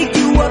take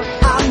you up,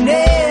 I'll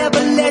never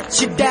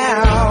let you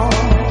down.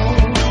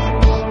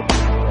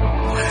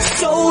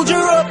 Soldier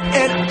up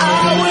and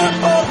I will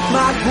hold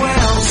my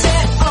ground.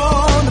 Set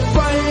on the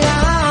front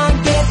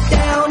line, get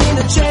down in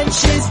the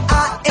trenches,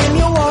 I am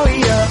your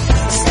warrior.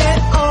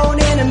 Stand on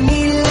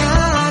enemy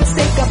lines,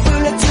 take a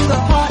bullet to the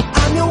heart,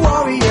 I'm your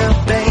warrior,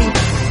 babe.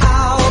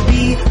 I'll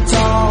be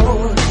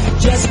tall,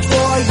 just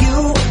for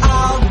you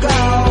I'll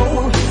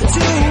go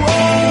to war.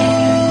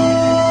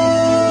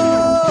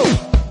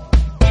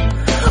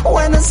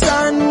 When the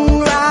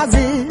sun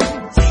rises,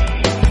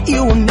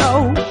 you will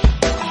know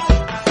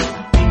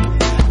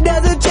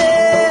there's a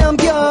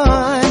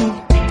champion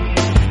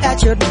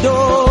at your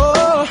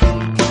door.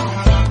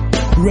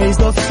 Raise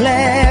the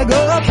flag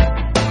up,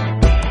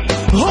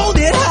 hold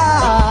it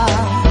high.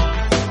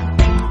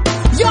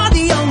 You're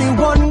the only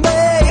one,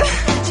 babe.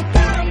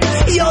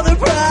 You're the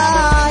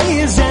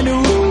prize, and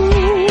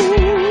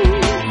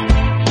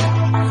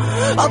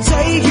I'll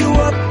take you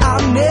up,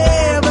 I'll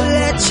never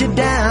let you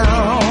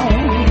down.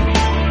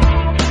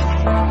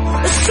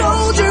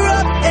 Soldier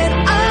up and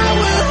I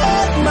will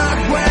hold my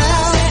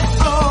ground.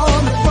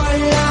 On the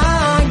front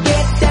line,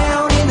 get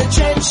down in the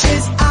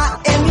trenches, I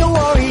am your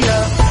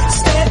warrior.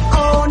 Stand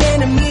on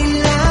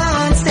enemy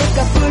lines, take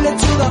a bullet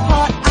to the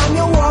heart, I'm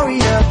your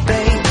warrior,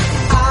 babe.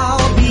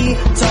 I'll be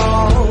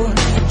tall,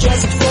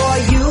 just for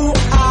you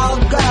I'll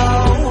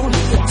go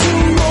to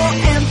war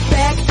and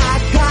back, I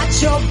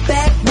got your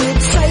back, we'll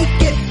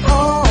take it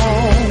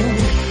home.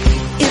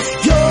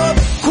 If you're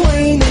the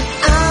queen, then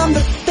I'm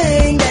the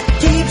thing that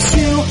keeps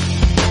you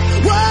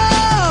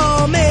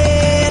warm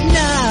at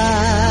night.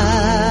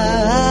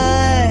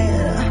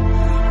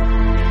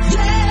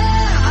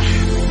 Yeah.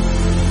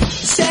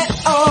 Set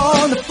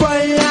on the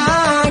front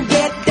line,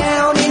 get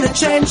down in the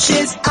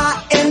trenches,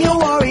 I am your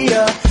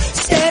warrior.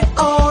 Stand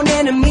on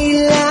enemy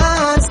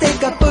lines,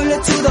 take a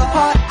bullet to the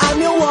heart,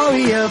 I'm your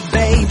warrior,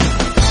 babe.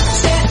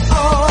 Set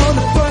on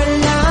the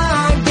front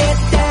line,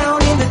 get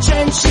down in the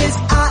trenches,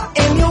 I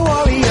am your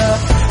warrior.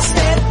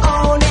 Stand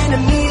on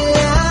enemy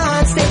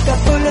lines, take a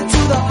bullet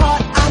to the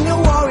heart, I'm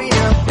your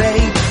warrior,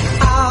 babe.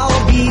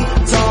 I'll be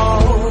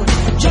tall,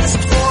 just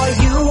for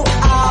you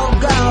I'll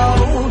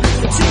go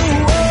to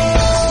war.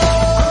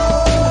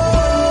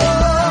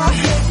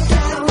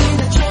 Down in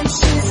the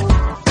trenches,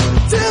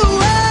 to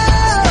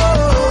war,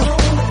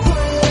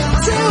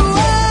 to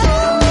war.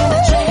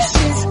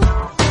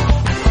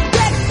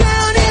 Get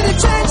down in the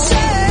trenches,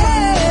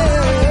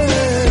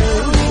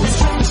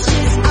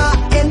 I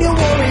am your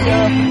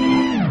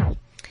warrior.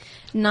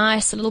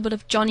 Nice, a little bit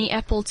of Johnny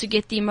Apple to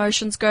get the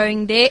emotions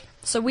going there.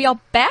 So we are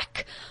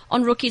back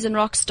on Rookies and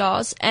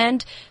Rockstars,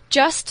 and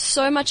just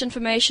so much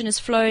information is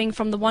flowing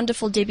from the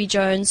wonderful Debbie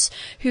Jones,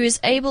 who is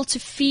able to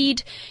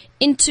feed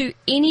into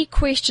any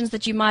questions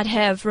that you might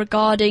have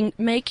regarding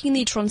making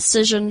the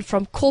transition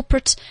from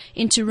corporate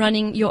into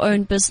running your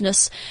own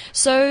business.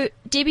 So,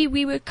 Debbie,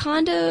 we were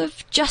kind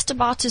of just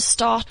about to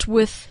start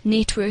with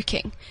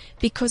networking,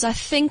 because I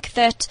think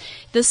that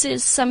this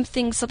is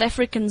something South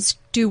Africans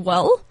do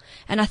well.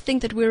 And I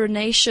think that we're a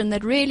nation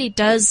that really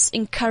does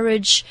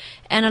encourage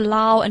and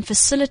allow and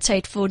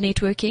facilitate for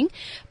networking.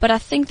 But I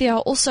think there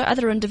are also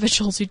other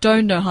individuals who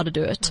don't know how to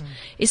do it.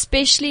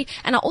 Especially,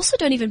 and I also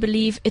don't even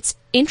believe it's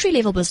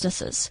entry-level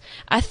businesses.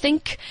 I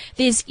think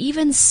there's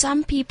even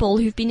some people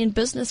who've been in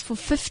business for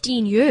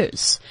 15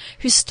 years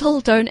who still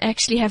don't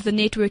actually have the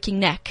networking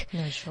knack.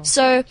 Yeah, sure.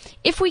 So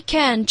if we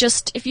can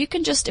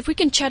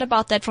chat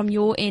about that from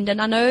your end, and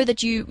I know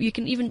that you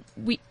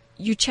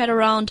chat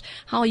around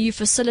how you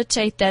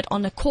facilitate that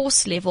on a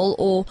course level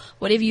or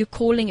whatever you're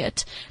calling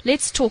it.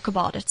 Let's talk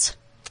about it.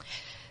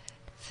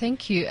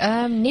 Thank you.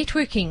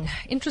 Networking,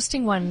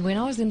 interesting one. When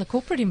I was in the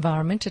corporate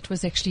environment, it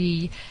was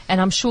actually, and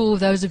I'm sure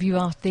those of you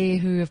out there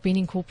who have been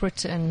in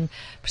corporate and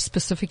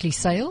specifically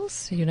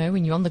sales,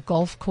 when you're on the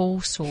golf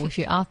course or if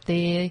you're out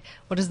there,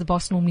 what does the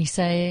boss normally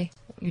say?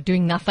 You're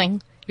doing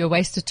nothing. You're a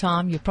waste of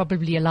time. You're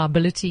probably a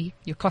liability.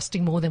 You're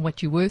costing more than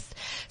what you're worth.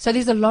 So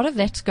there's a lot of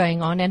that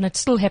going on, and it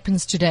still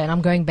happens today. And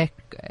I'm going back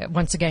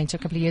once again to a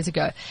couple of years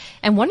ago.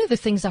 And one of the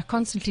things I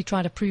constantly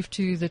try to prove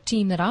to the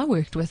team that I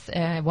worked with,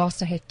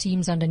 whilst I had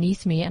teams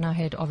underneath me and I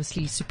had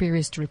obviously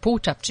superiors to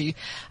report up to,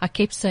 I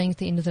kept saying at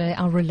the end of the day,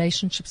 our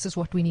relationships is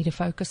what we need to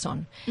focus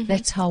on.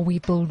 That's how we're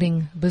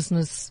building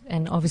business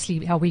and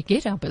obviously how we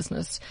get our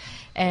business.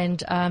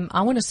 And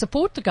I want to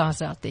support the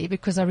guys out there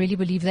because I really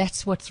believe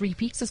that's what Three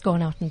Peaks has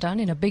gone out and done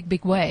in a big,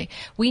 big way.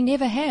 We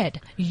never had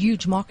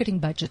huge marketing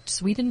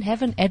budgets. We didn't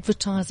have an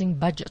advertising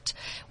budget.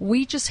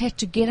 We just had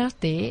to get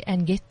out there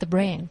and get the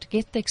brand,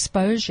 get the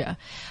exposure.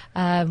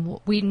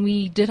 When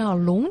we did our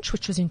launch,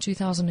 which was in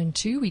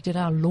 2002, we did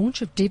our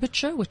launch of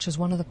Debiture, which was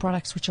one of the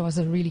products which I was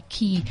a really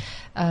key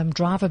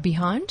driver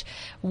behind.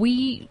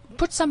 We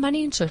put some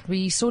money into it.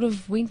 We sort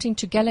of went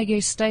into Gallagher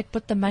Estate,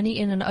 put the money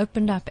in and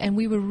opened up, and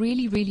we were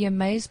really, really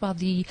amazed by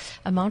the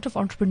amount of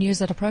entrepreneurs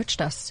that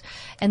approached us.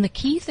 And the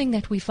key thing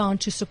that we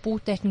found to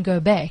support that and go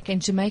back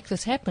and to make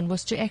this happen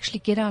was to actually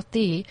get out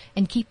there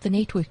and keep the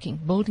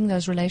networking, building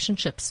those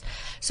relationships.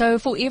 So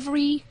for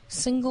every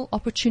single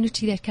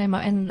opportunity that came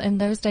up, and in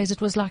those days it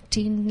was like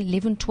 10,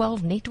 11,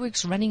 12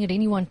 networks running at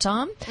any one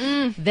time.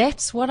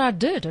 That's what I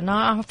did, and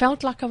I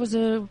felt like I was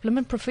a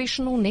lemon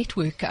professional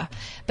networker.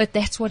 But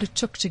that's what it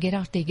took to get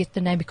out there, get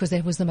the name, because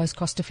that was the most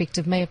cost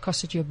effective. May have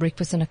costed you a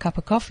breakfast and a cup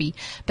of coffee,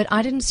 but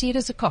I didn't see it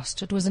as a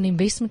cost. It was an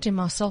investment in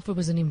myself. It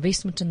was an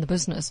investment in the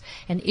business,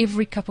 and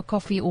every cup of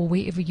coffee or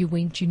wherever you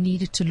went, you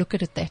needed to look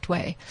at it that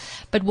way.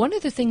 But one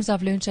of the things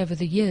I've learned over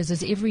the years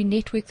is every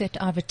network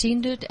that I've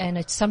attended, and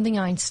it's something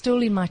I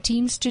instill in my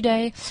teams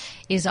today,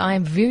 is I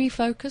am very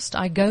focused.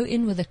 I go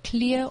in with a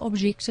clear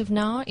objective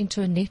now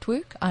into a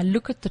network. I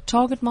look at the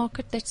target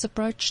market that's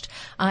approached.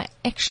 I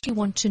actually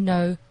want to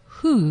know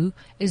who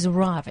is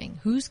arriving,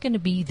 who's going to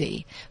be there,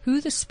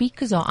 who the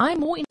speakers are. I'm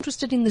more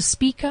interested in the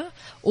speaker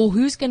or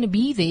who's going to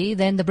be there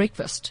than the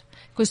breakfast,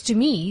 because to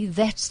me,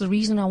 that's the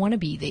reason I want to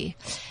be there.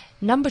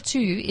 Number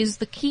two is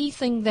the key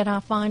thing that I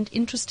find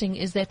interesting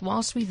is that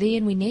whilst we're there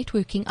and we're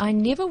networking, I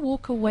never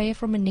walk away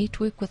from a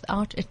network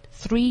without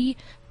 3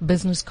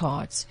 business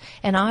cards.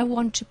 And I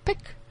want to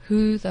pick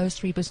who those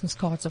 3 business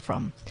cards are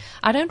from.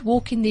 I don't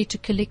walk in there to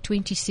collect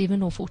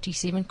 27 or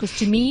 47, because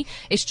to me,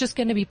 it's just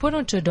going to be put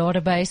onto a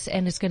database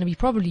and it's going to be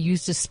probably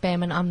used as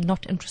spam, and I'm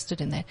not interested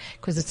in that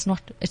because it's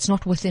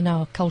not within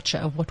our culture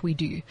of what we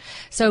do.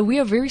 So we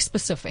are very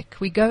specific.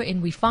 We go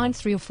in, we find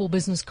 3 or 4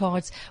 business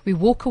cards, we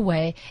walk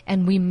away,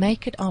 and we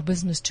make it our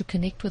business to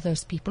connect with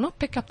those people, not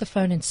pick up the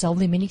phone and sell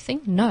them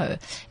anything. No,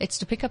 it's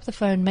to pick up the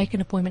phone, make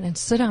an appointment, and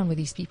sit down with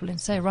these people and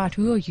say, right,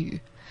 who are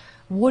you?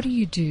 What do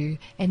you do,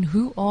 and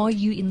who are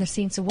you in the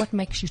sense of what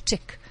makes you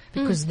tick?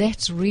 Because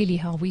that's really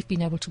how we've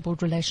been able to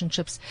build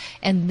relationships.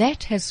 And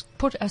that has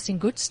put us in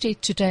good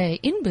stead today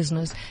in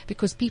business,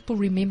 because people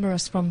remember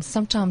us from,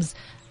 sometimes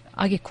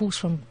I get calls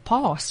from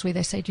past where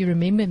they say, do you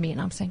remember me? And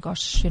I'm saying,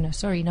 gosh,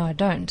 sorry, no, I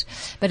don't.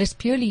 But it's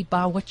purely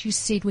by what you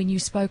said when you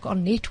spoke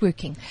on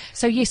networking.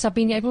 So yes, I've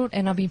been able,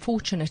 and I've been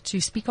fortunate to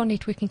speak on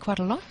networking quite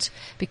a lot,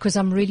 because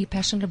I'm really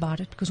passionate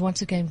about it, because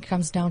once again, it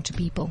comes down to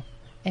people.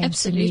 And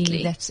Absolutely. to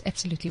me, that's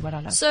absolutely what I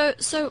love.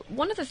 So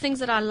one of the things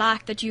that I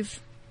like that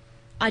you've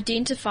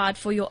identified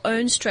for your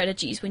own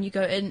strategies when you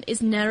go in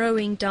is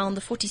narrowing down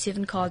the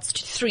 47 cards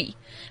to 3.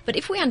 But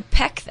if we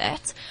unpack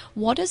that,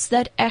 what is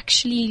that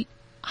actually,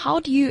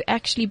 how do you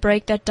actually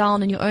break that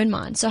down in your own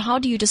mind? So how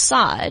do you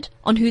decide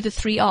on who the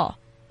 3 are,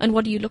 and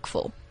what do you look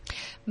for?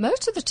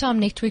 Most of the time,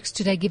 networks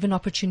today give an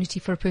opportunity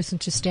for a person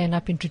to stand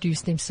up,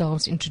 introduce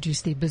themselves,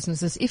 introduce their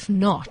businesses. If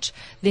not,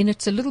 then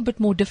it's a little bit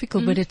more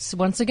difficult. But it's,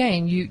 once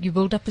again, you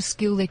build up a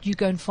skill that you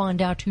go and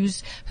find out who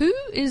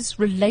is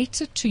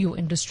related to your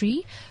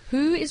industry,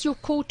 who is your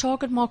core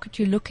target market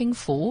you're looking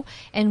for.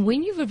 And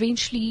when you've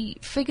eventually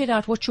figured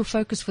out what your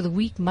focus for the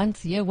week,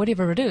 month, year,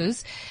 whatever it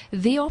is,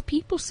 there are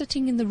people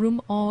sitting in the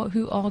room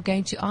who are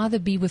going to either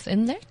be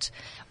within that,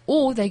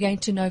 or they're going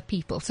to know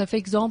people. So, for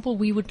example,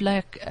 we would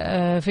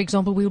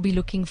we'll be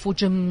looking for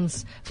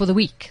gyms for the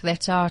week.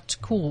 That's our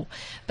call.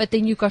 But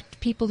then you've got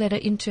people that are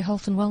into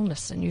health and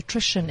wellness and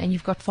nutrition, and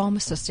you've got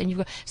pharmacists,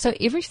 and so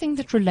everything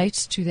that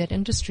relates to that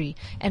industry.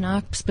 And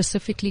I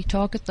specifically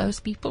target those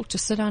people to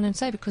sit down and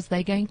say, because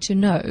they're going to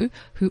know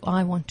who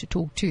I want to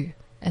talk to.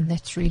 And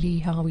that's really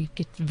how we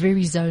get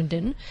very zoned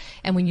in.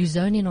 And when you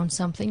zone in on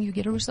something, you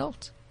get a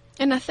result.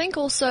 And I think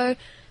also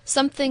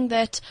something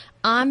that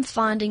I'm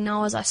finding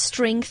now as I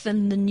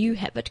strengthen the new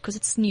habit, because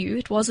it's new,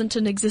 it wasn't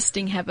an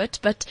existing habit,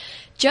 but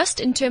just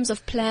in terms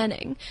of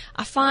planning,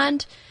 I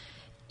find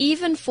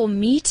even for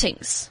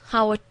meetings,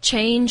 how it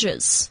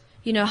changes,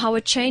 how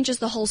it changes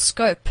the whole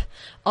scope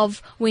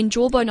of when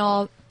Jawbone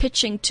are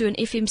pitching to an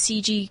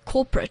FMCG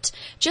corporate,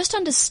 just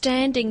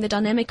understanding the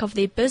dynamic of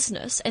their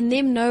business and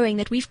them knowing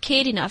that we've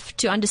cared enough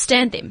to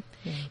understand them.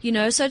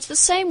 So it's the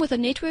same with a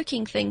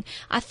networking thing.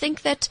 I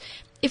think that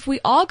if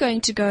we are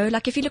going to go,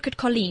 like if you look at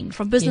Colleen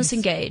from Business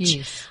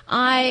Engage,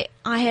 I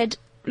had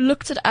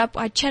looked it up,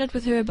 I chatted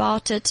with her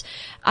about it.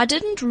 I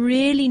didn't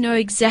really know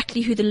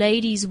exactly who the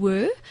ladies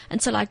were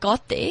until I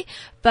got there,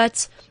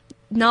 but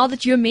now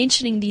that you're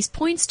mentioning these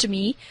points to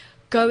me,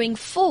 going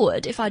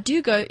forward, if I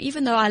do go,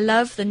 even though I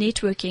love the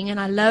networking and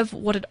I love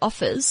what it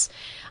offers,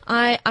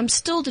 I'm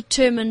still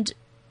determined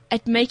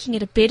at making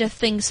it a better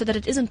thing so that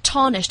it isn't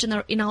tarnished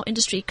in our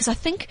industry. Because I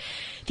think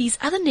these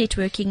other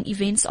networking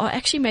events are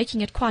actually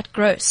making it quite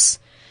gross.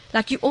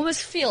 Like you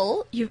almost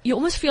feel, you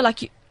almost feel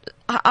like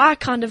I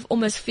kind of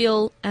almost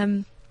feel,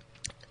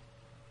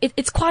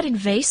 it's quite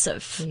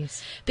invasive.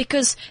 Yes.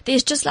 Because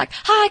there's just like,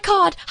 hi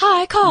card.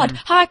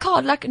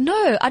 Like,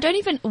 no, I don't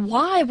even,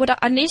 why would I,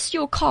 unless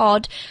your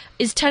card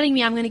is telling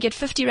me I'm going to get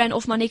 50 Rand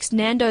off my next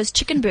Nando's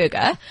chicken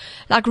burger,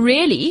 like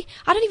really,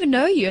 I don't even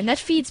know you. And that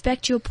feeds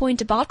back to your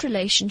point about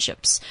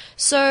relationships.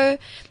 So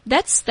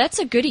that's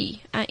a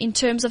goodie in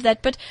terms of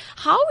that. But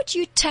how would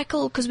you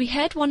tackle, because we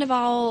had one of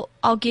our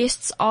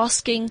guests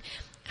asking,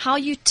 how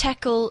you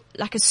tackle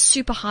like a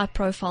super high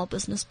profile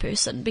business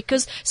person,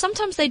 because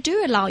sometimes they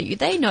do allow you,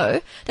 they know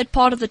that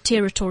part of the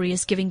territory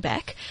is giving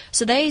back,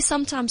 so they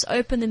sometimes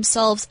open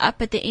themselves up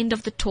at the end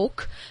of the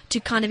talk to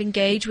kind of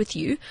engage with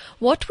you.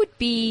 What would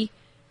be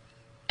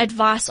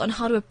advice on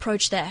how to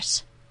approach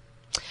that?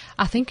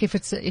 I think if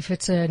it's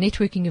a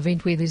networking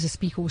event where there's a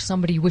speaker or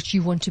somebody which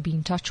you want to be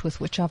in touch with,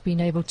 which I've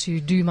been able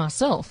to do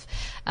myself,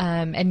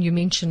 and you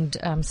mentioned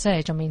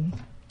Sage, I mean,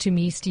 to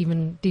me,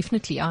 Stephen,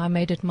 definitely, I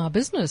made it my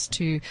business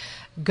to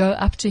go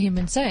up to him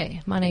and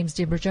say, my name's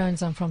Deborah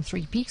Jones, I'm from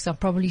Three Peaks. I'm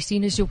probably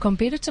seen as your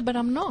competitor, but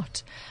I'm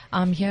not.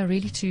 I'm here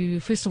really to,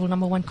 first of all,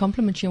 number one,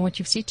 compliment you on what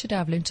you've said today.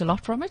 I've learned a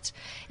lot from it.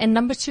 And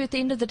number two, at the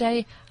end of the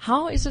day,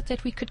 how is it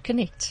that we could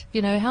connect?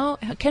 You know, how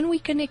can we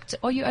connect?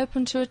 Are you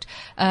open to it?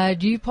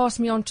 Do you pass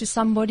me on to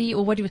somebody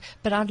or whatever?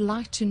 But I'd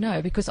like to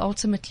know, because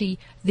ultimately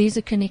there's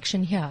a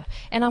connection here.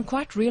 And I'm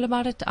quite real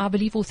about it. I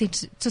believe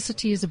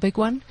authenticity is a big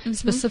one,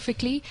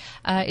 specifically.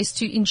 Is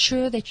to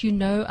ensure that you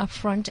know up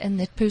front, and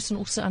that person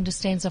also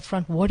understands up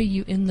front, what are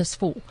you in this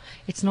for?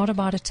 It's not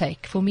about a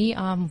take. For me,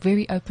 I'm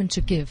very open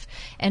to give.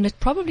 And it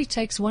probably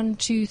takes 1,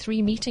 2,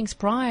 3 meetings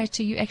prior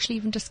to you actually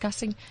even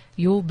discussing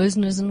your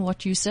business and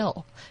what you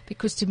sell.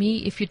 Because to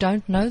me, if you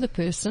don't know the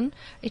person,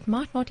 it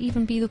might not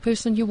even be the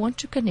person you want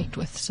to connect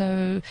with.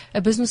 So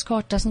a business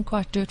card doesn't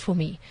quite do it for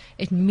me.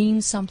 It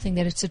means something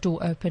that it's a door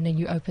open, and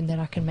you open that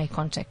I can make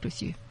contact with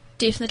you.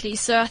 Definitely.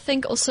 So I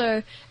think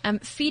also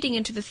feeding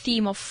into the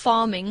theme of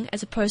farming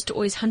as opposed to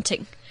always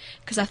hunting,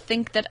 because I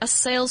think that as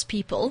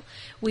salespeople,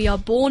 we are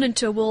born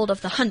into a world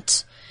of the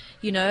hunt,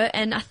 you know,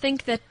 and I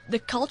think that the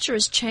culture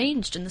has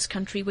changed in this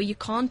country where you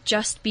can't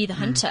just be the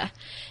hunter.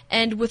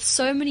 And with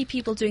so many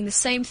people doing the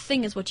same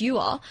thing as what you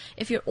are,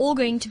 if you're all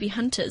going to be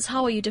hunters,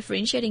 how are you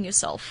differentiating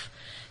yourself?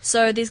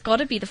 So there's got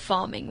to be the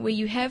farming where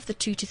you have the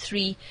 2 to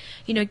 3,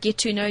 you know, get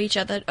to know each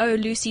other. Oh,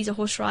 Lucy's a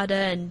horse rider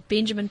and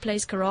Benjamin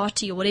plays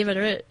karate or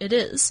whatever it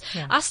is.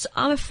 Yeah.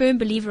 I'm a firm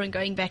believer in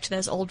going back to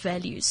those old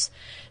values.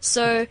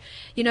 So,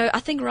 you know, I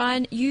think,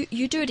 Ryan,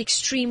 you do it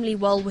extremely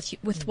well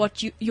with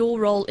what your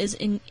role is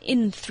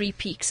in Three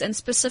Peaks, and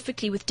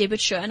specifically with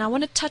DebitSure. And I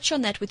want to touch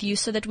on that with you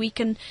so that we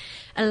can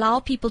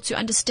allow people to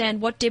understand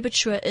what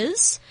DebitSure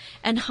is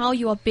and how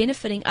you are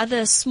benefiting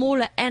other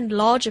smaller and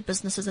larger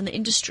businesses in the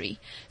industry.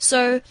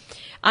 So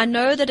I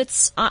know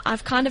that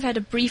I've kind of had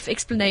a brief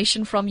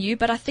explanation from you,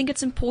 but I think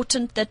it's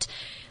important that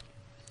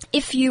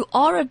if you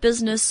are a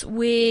business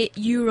where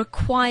you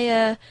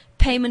require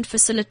payment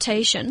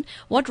facilitation,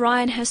 what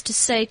Ryan has to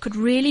say could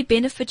really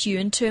benefit you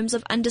in terms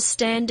of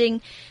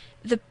understanding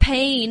the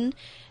pain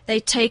they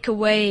take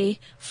away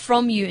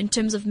from you in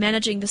terms of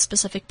managing the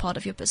specific part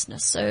of your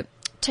business. So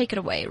take it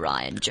away,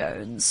 Ryan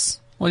Jones.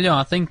 Well, yeah,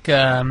 I think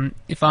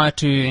if I had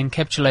to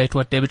encapsulate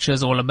what DebitSure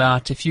is all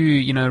about, if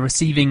you know,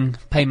 receiving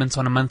payments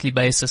on a monthly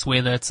basis,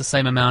 whether it's the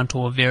same amount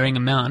or a varying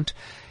amount,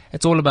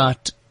 it's all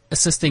about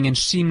assisting in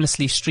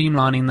seamlessly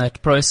streamlining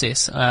that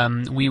process.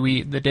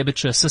 The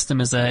DebitSure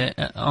system is an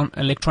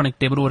electronic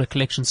debit order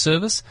collection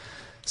service.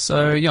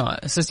 So, yeah,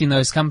 assisting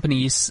those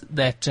companies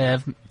that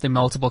have the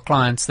multiple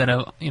clients that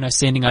are, you know,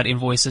 sending out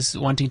invoices,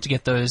 wanting to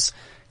get those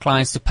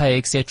clients to pay,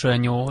 etc.,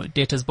 and your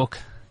debtors book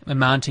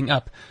amounting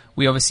up.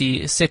 We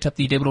obviously set up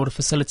the debit order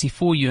facility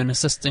for you and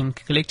assist in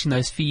collecting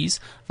those fees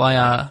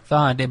via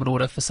debit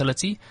order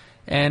facility.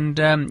 And,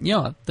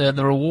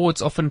 the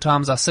rewards,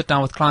 oftentimes I sit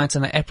down with clients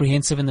and they're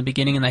apprehensive in the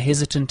beginning and they're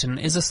hesitant, and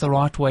is this the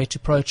right way to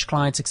approach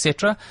clients,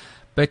 etc.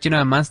 But, you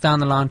know, a month down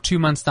the line, 2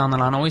 months down the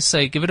line, I always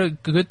say give it a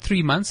good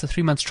 3 months, a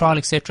 3 months trial,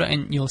 etc.,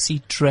 and you'll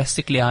see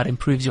drastically how it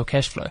improves your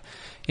cash flow.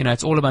 You know,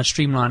 it's all about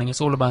streamlining.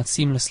 It's all about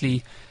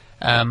seamlessly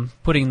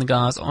putting the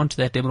guys onto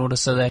that debit order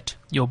so that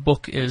your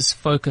book is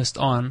focused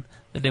on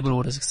the debit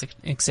orders,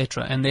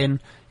 etc. And then,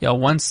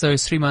 once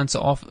those 3 months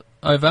are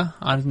over,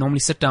 I normally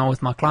sit down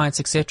with my clients,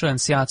 etc., and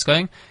see how it's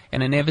going.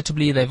 And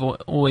inevitably, they've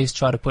always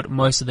tried to put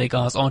most of their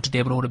guys onto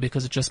debit order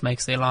because it just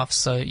makes their life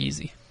so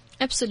easy.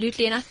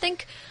 Absolutely. And I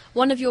think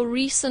one of your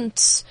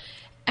recent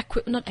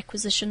not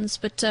acquisitions,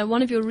 but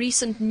one of your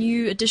recent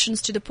new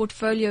additions to the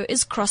portfolio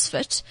is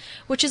CrossFit,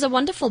 which is a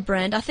wonderful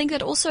brand. I think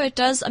that also it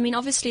does, I mean,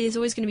 obviously there's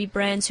always going to be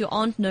brands who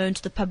aren't known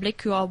to the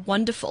public who are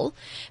wonderful,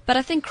 but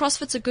I think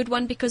CrossFit's a good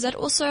one because that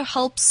also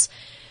helps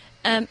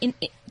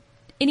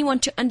anyone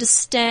to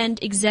understand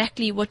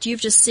exactly what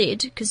you've just said,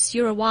 because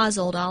you're a wise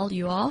old owl,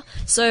 you are.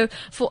 So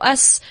for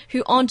us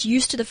who aren't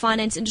used to the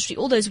finance industry,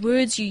 all those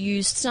words you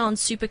used sound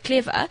super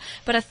clever,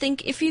 but I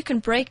think if you can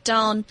break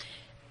down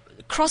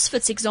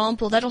CrossFit's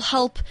example, that'll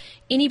help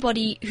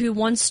anybody who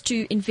wants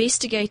to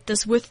investigate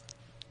this with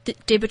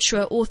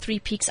DebitSure or 3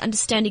 Peaks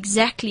understand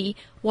exactly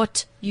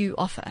what you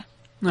offer.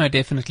 No,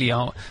 definitely.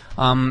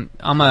 I'm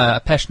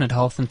a passionate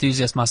health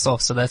enthusiast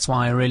myself, so that's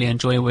why I really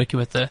enjoy working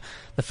with the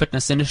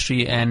fitness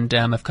industry, and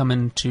I've come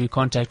into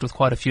contact with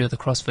quite a few of the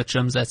CrossFit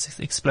gyms that's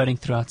exploding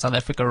throughout South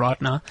Africa right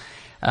now,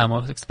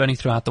 or exploding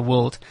throughout the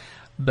world.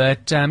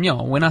 But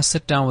when I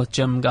sit down with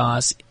gym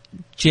guys,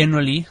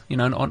 generally,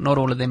 not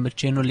all of them, but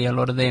generally a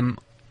lot of them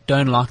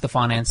don't like the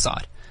finance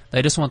side.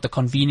 They just want the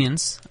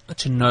convenience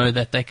to know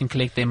that they can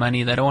collect their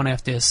money. They don't want to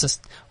have to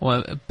assist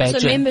or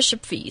badger. So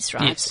membership fees,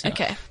 right? Yes,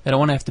 okay. Yeah. They don't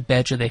want to have to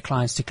badger their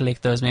clients to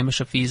collect those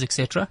membership fees,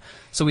 etc.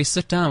 So we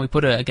sit down, we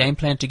put a game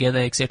plan together,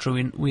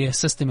 etc. We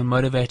assist them in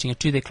motivating it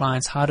to their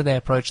clients. How do they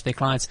approach their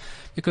clients?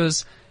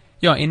 Because,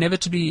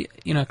 inevitably,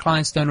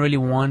 clients don't really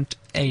want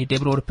a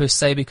debit order per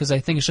se because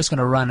they think it's just going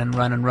to run and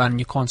run and run.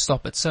 You can't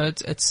stop it. So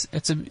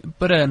it's a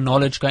bit of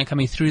knowledge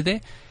coming through there.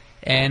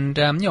 And,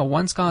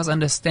 once guys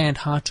understand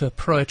how to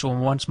approach, or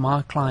once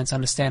my clients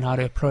understand how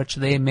to approach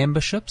their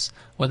memberships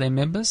or their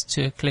members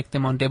to collect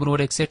them on debit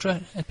order, etc.,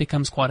 it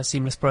becomes quite a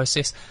seamless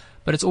process.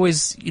 But it's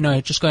always,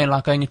 just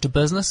going into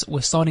business.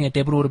 We're starting a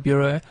debit order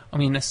bureau.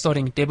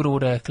 Starting debit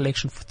order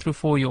collection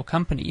for your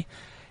company.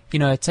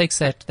 It takes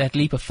that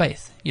leap of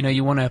faith.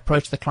 You want to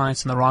approach the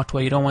clients in the right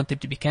way. You don't want them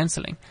to be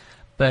cancelling.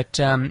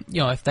 But,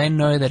 if they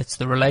know that it's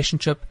the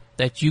relationship,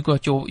 that you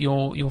got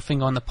your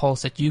finger on the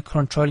pulse, that you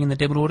controlling the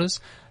debit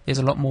orders, there's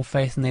a lot more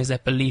faith and there's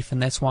that belief,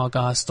 and that's why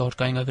guys start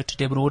going over to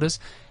debit orders.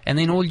 And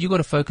then all you got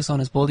to focus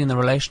on is building the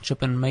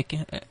relationship and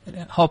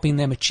helping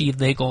them achieve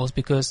their goals,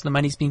 because the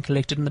money's being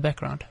collected in the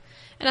background.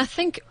 And I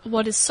think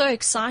what is so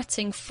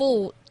exciting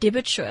for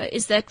DebitSure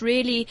is that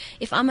really,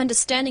 if I'm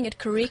understanding it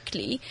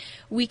correctly,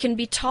 we can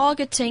be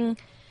targeting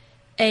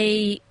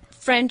a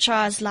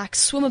franchise like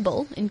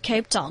Swimmable in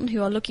Cape Town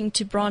who are looking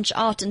to branch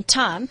out in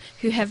time,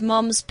 who have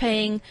moms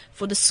paying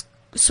for the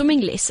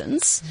swimming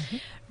lessons,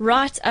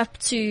 right up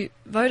to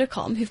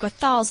Vodacom, who've got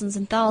thousands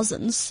and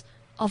thousands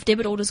of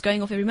debit orders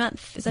going off every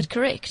month. Is that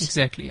correct?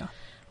 Exactly, yeah.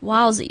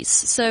 Wowsies.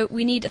 So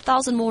we need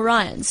 1,000 more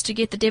Ryans to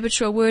get the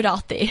DebitSure word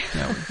out there.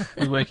 Yeah,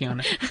 we're working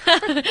on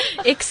it.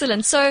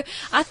 Excellent. So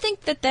I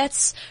think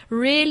that's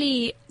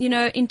really,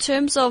 in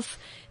terms of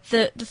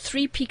the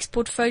 3 Peaks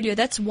portfolio,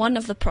 that's one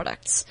of the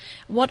products.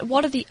 What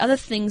are the other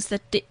things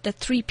that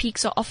 3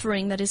 Peaks are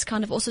offering that is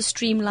kind of also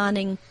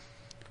streamlining,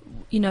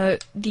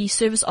 the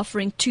service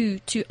offering to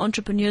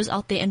entrepreneurs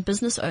out there and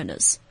business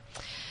owners?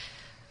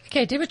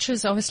 Okay, DebitSure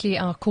is obviously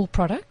our core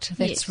product.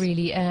 That's yes.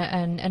 really,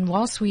 and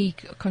whilst we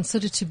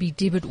consider to be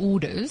debit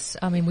orders,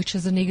 which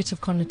is a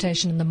negative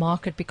connotation in the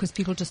market because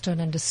people just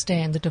don't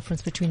understand the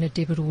difference between a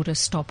debit order,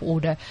 stop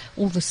order,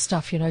 all this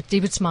stuff,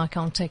 debits my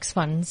account, takes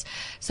funds.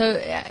 So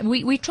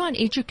we try and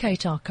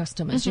educate our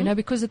customers,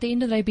 because at the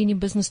end of the day, being in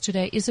business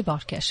today is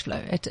about cash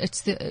flow.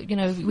 It's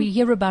we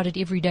hear about it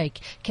every day.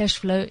 Cash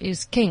flow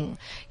is king.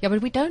 Yeah,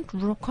 but we don't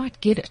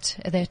quite get it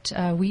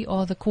that we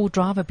are the core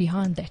driver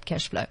behind that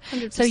cash flow.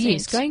 100%. So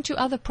yes, going to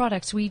other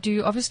products, we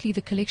do obviously the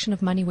collection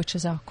of money, which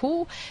is our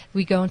core.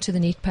 We go into the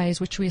net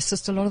pays, which we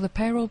assist a lot of the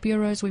payroll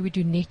bureaus where we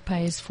do net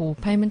pays for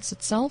payments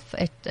itself,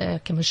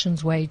 at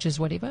commissions, wages,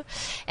 whatever.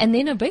 And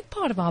then a big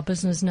part of our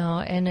business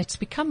now, and it's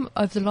become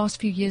over the last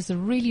few years a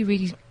really,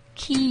 really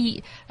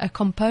key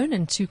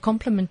component to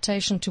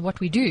complementation to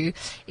what we do,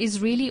 is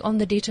really on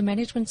the data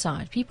management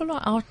side. People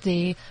are out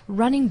there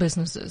running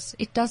businesses.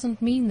 It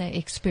doesn't mean they're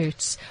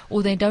experts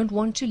or they don't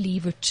want to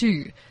leave it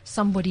to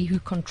somebody who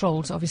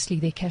controls obviously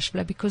their cash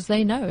flow, because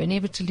they know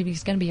inevitably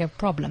it's going to be a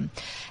problem.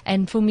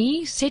 And for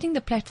me, setting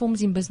the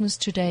platforms in business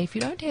today, if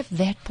you don't have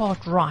that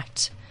part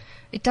right,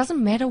 it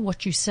doesn't matter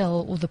what you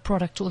sell or the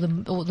product or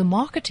the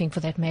marketing for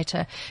that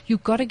matter.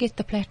 You've got to get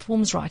the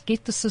platforms right,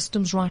 get the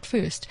systems right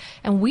first.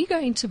 And we go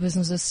into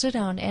businesses, sit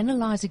down,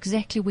 analyze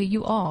exactly where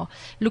you are,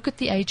 look at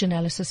the age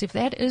analysis. If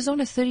that is on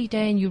a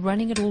 30-day and you're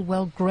running it all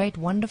well, great,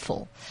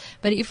 wonderful.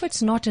 But if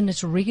it's not and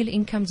it's regular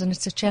incomes and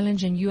it's a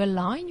challenge and you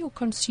allowing your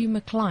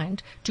consumer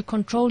client to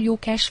control your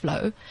cash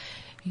flow,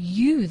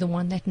 you the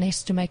one that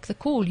has to make the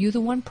call. You're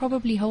the one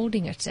probably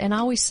holding it. And I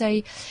always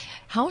say,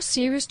 how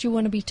serious do you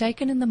want to be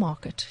taken in the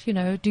market?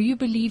 Do you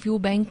believe your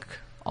bank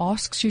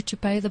asks you to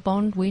pay the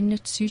bond when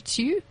it suits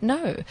you?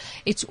 No.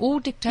 It's all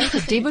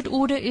dictated. Debit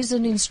order is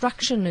an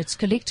instruction. It's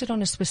collected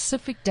on a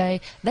specific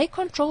day. They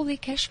control their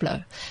cash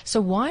flow. So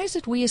why is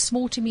it we as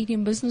small to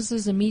medium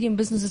businesses and medium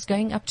businesses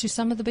going up to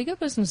some of the bigger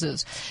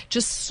businesses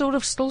just sort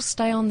of still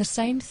stay on the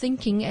same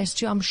thinking as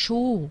to, I'm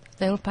sure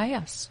they'll pay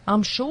us.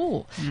 I'm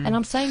sure. And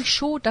I'm saying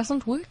sure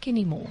doesn't work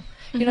anymore.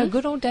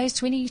 Good old days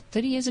 20,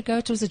 30 years ago,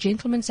 it was a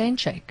gentleman's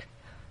handshake.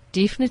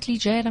 Definitely,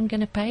 Jade, I'm going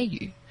to pay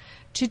you.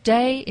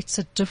 Today, it's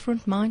a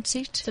different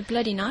mindset. It's a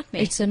bloody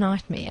nightmare. It's a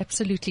nightmare,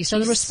 absolutely. So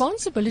the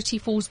responsibility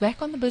falls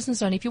back on the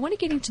business owner. If you want to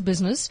get into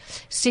business,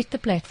 set the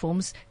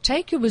platforms,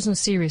 take your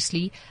business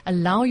seriously,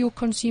 allow your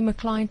consumer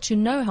client to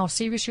know how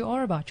serious you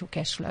are about your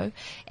cash flow,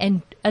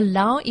 and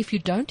allow, if you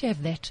don't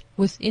have that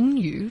within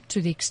you,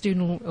 to the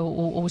external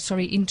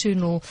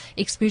internal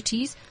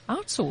expertise,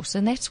 outsource.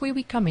 And that's where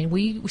we come in.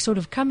 We sort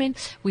of come in,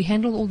 we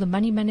handle all the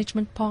money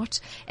management part,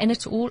 and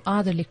it's all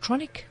either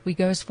electronic. We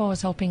go as far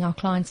as helping our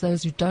clients,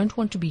 those who don't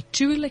want to be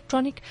too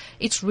electronic.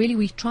 It's really,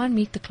 we try and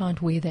meet the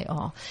client where they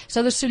are.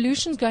 So the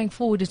solutions going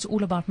forward, it's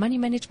all about money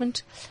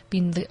management,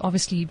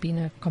 obviously being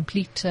a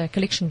complete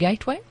collection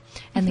gateway,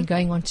 and then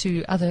going on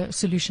to other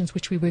solutions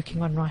which we're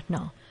working on right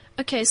now.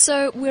 Okay,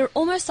 so we're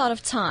almost out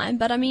of time,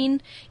 but I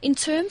mean, in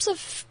terms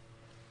of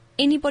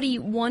anybody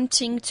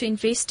wanting to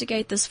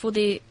investigate this for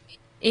their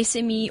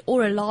SME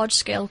or a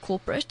large-scale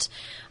corporate,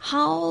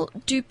 how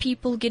do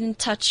people get in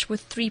touch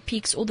with Three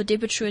Peaks or the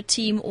Debiture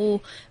team,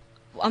 or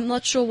I'm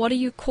not sure, what are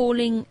you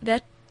calling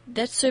that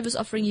service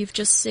offering you've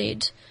just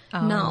said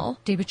now?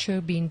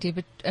 Debiture being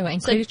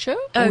and crediture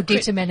or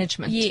data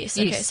management? Yes,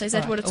 okay, so is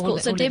that what it's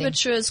called? So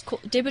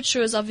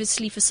Debiture is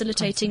obviously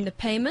facilitating the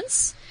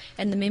payments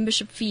and the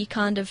membership fee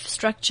kind of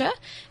structure,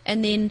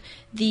 and then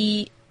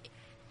the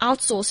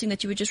outsourcing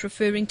that you were just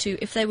referring to,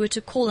 if they were to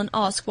call and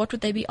ask, what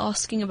would they be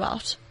asking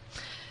about?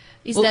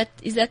 Is that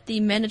the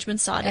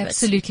management side of it?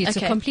 Absolutely. It's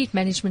a complete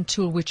management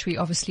tool which we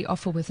obviously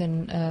offer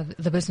within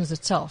the business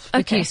itself. But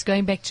Okay. yes,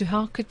 going back to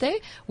how could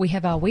they? We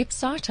have our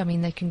website. I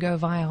mean, they can go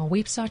via our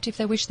website if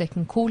they wish. They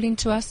can call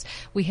into us.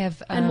 We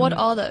have... And what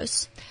are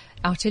those?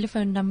 Our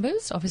telephone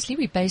numbers, obviously,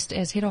 we're based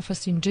as head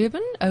office in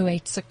Durban,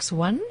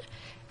 0861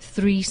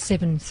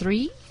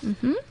 373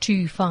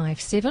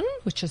 257,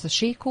 which is a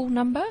share call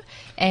number.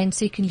 And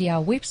secondly,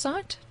 our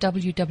website,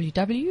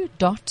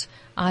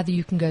 either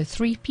you can go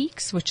 3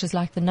 Peaks, which is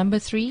like the number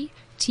 3,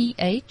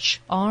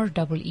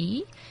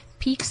 THREE,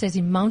 Peaks as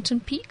in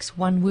mountain peaks,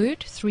 one word,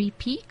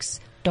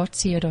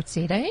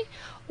 3peaks.co.za,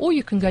 or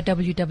you can go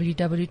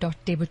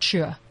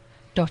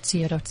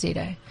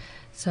www.debiture.co.za.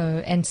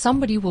 So, and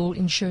somebody will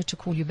ensure to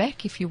call you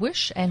back if you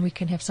wish, and we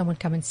can have someone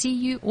come and see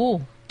you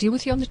or deal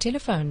with you on the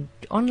telephone,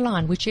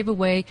 online, whichever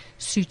way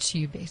suits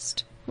you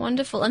best.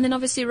 Wonderful. And then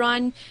obviously,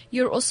 Ryan,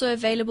 you're also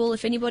available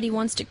if anybody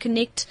wants to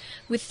connect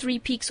with Three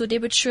Peaks or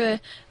Debiture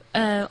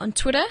on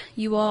Twitter.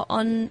 You are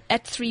on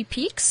at 3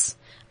 Peaks.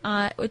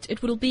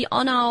 It will be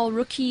on our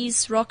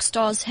Rookies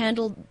Rockstars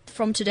handle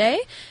from today,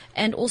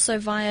 and also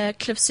via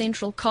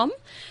cliffcentral.com.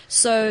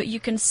 So you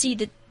can see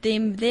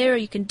them there.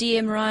 You can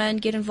DM Ryan,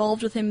 get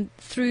involved with him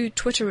through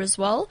Twitter as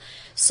well.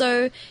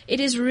 So it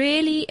is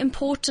really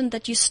important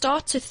that you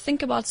start to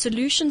think about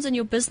solutions in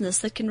your business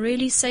that can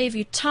really save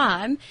you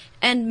time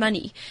and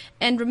money.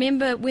 And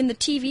remember, when the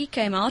TV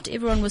came out,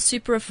 everyone was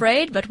super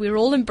afraid, but we're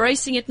all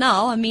embracing it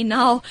now. I mean,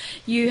 now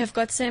you have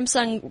got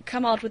Samsung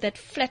come out with that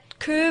flat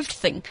curved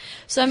thing.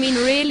 So I mean,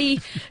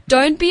 really,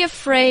 don't be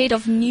afraid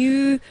of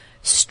new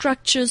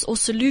structures or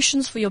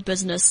solutions for your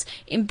business.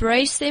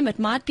 Embrace them. It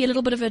might be a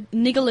little bit of a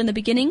niggle in the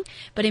beginning,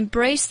 but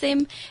embrace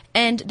them.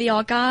 And there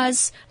are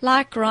guys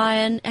like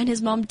Ryan and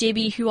his mom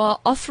Debbie who are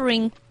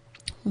offering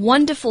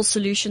wonderful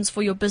solutions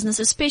for your business,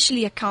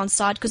 especially account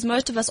side, because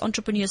most of us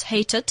entrepreneurs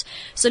hate it.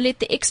 So let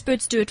the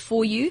experts do it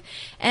for you.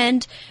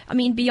 And I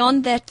mean,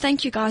 beyond that,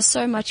 thank you guys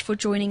so much for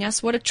joining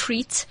us. What a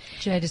treat.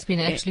 Jade, it's been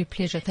an absolute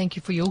pleasure. Thank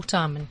you for your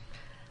time and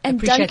And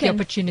appreciate Duncan, the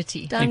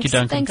opportunity. Thank you,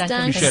 Duncan. Thanks,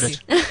 Duncan. Dan.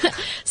 Appreciate it.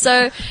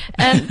 So,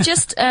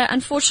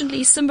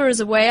 unfortunately, Simba is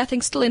away. I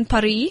think still in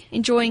Paris,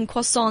 enjoying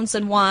croissants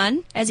and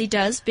wine, as he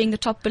does, being the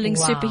top billing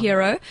Wow.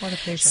 superhero. What a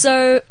pleasure.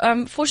 So,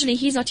 fortunately,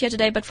 he's not here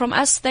today, but from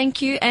us,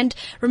 thank you. And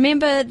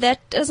remember,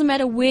 that doesn't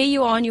matter where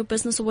you are in your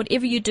business or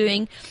whatever you're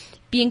doing.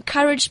 Be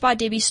encouraged by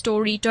Debbie's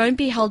story. Don't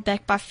be held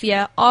back by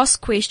fear. Ask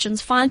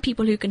questions. Find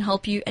people who can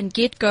help you and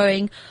get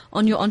going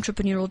on your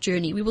entrepreneurial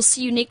journey. We will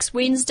see you next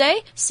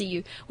Wednesday.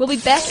 We'll be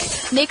back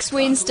next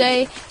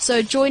Wednesday.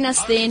 So join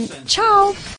us then. Ciao.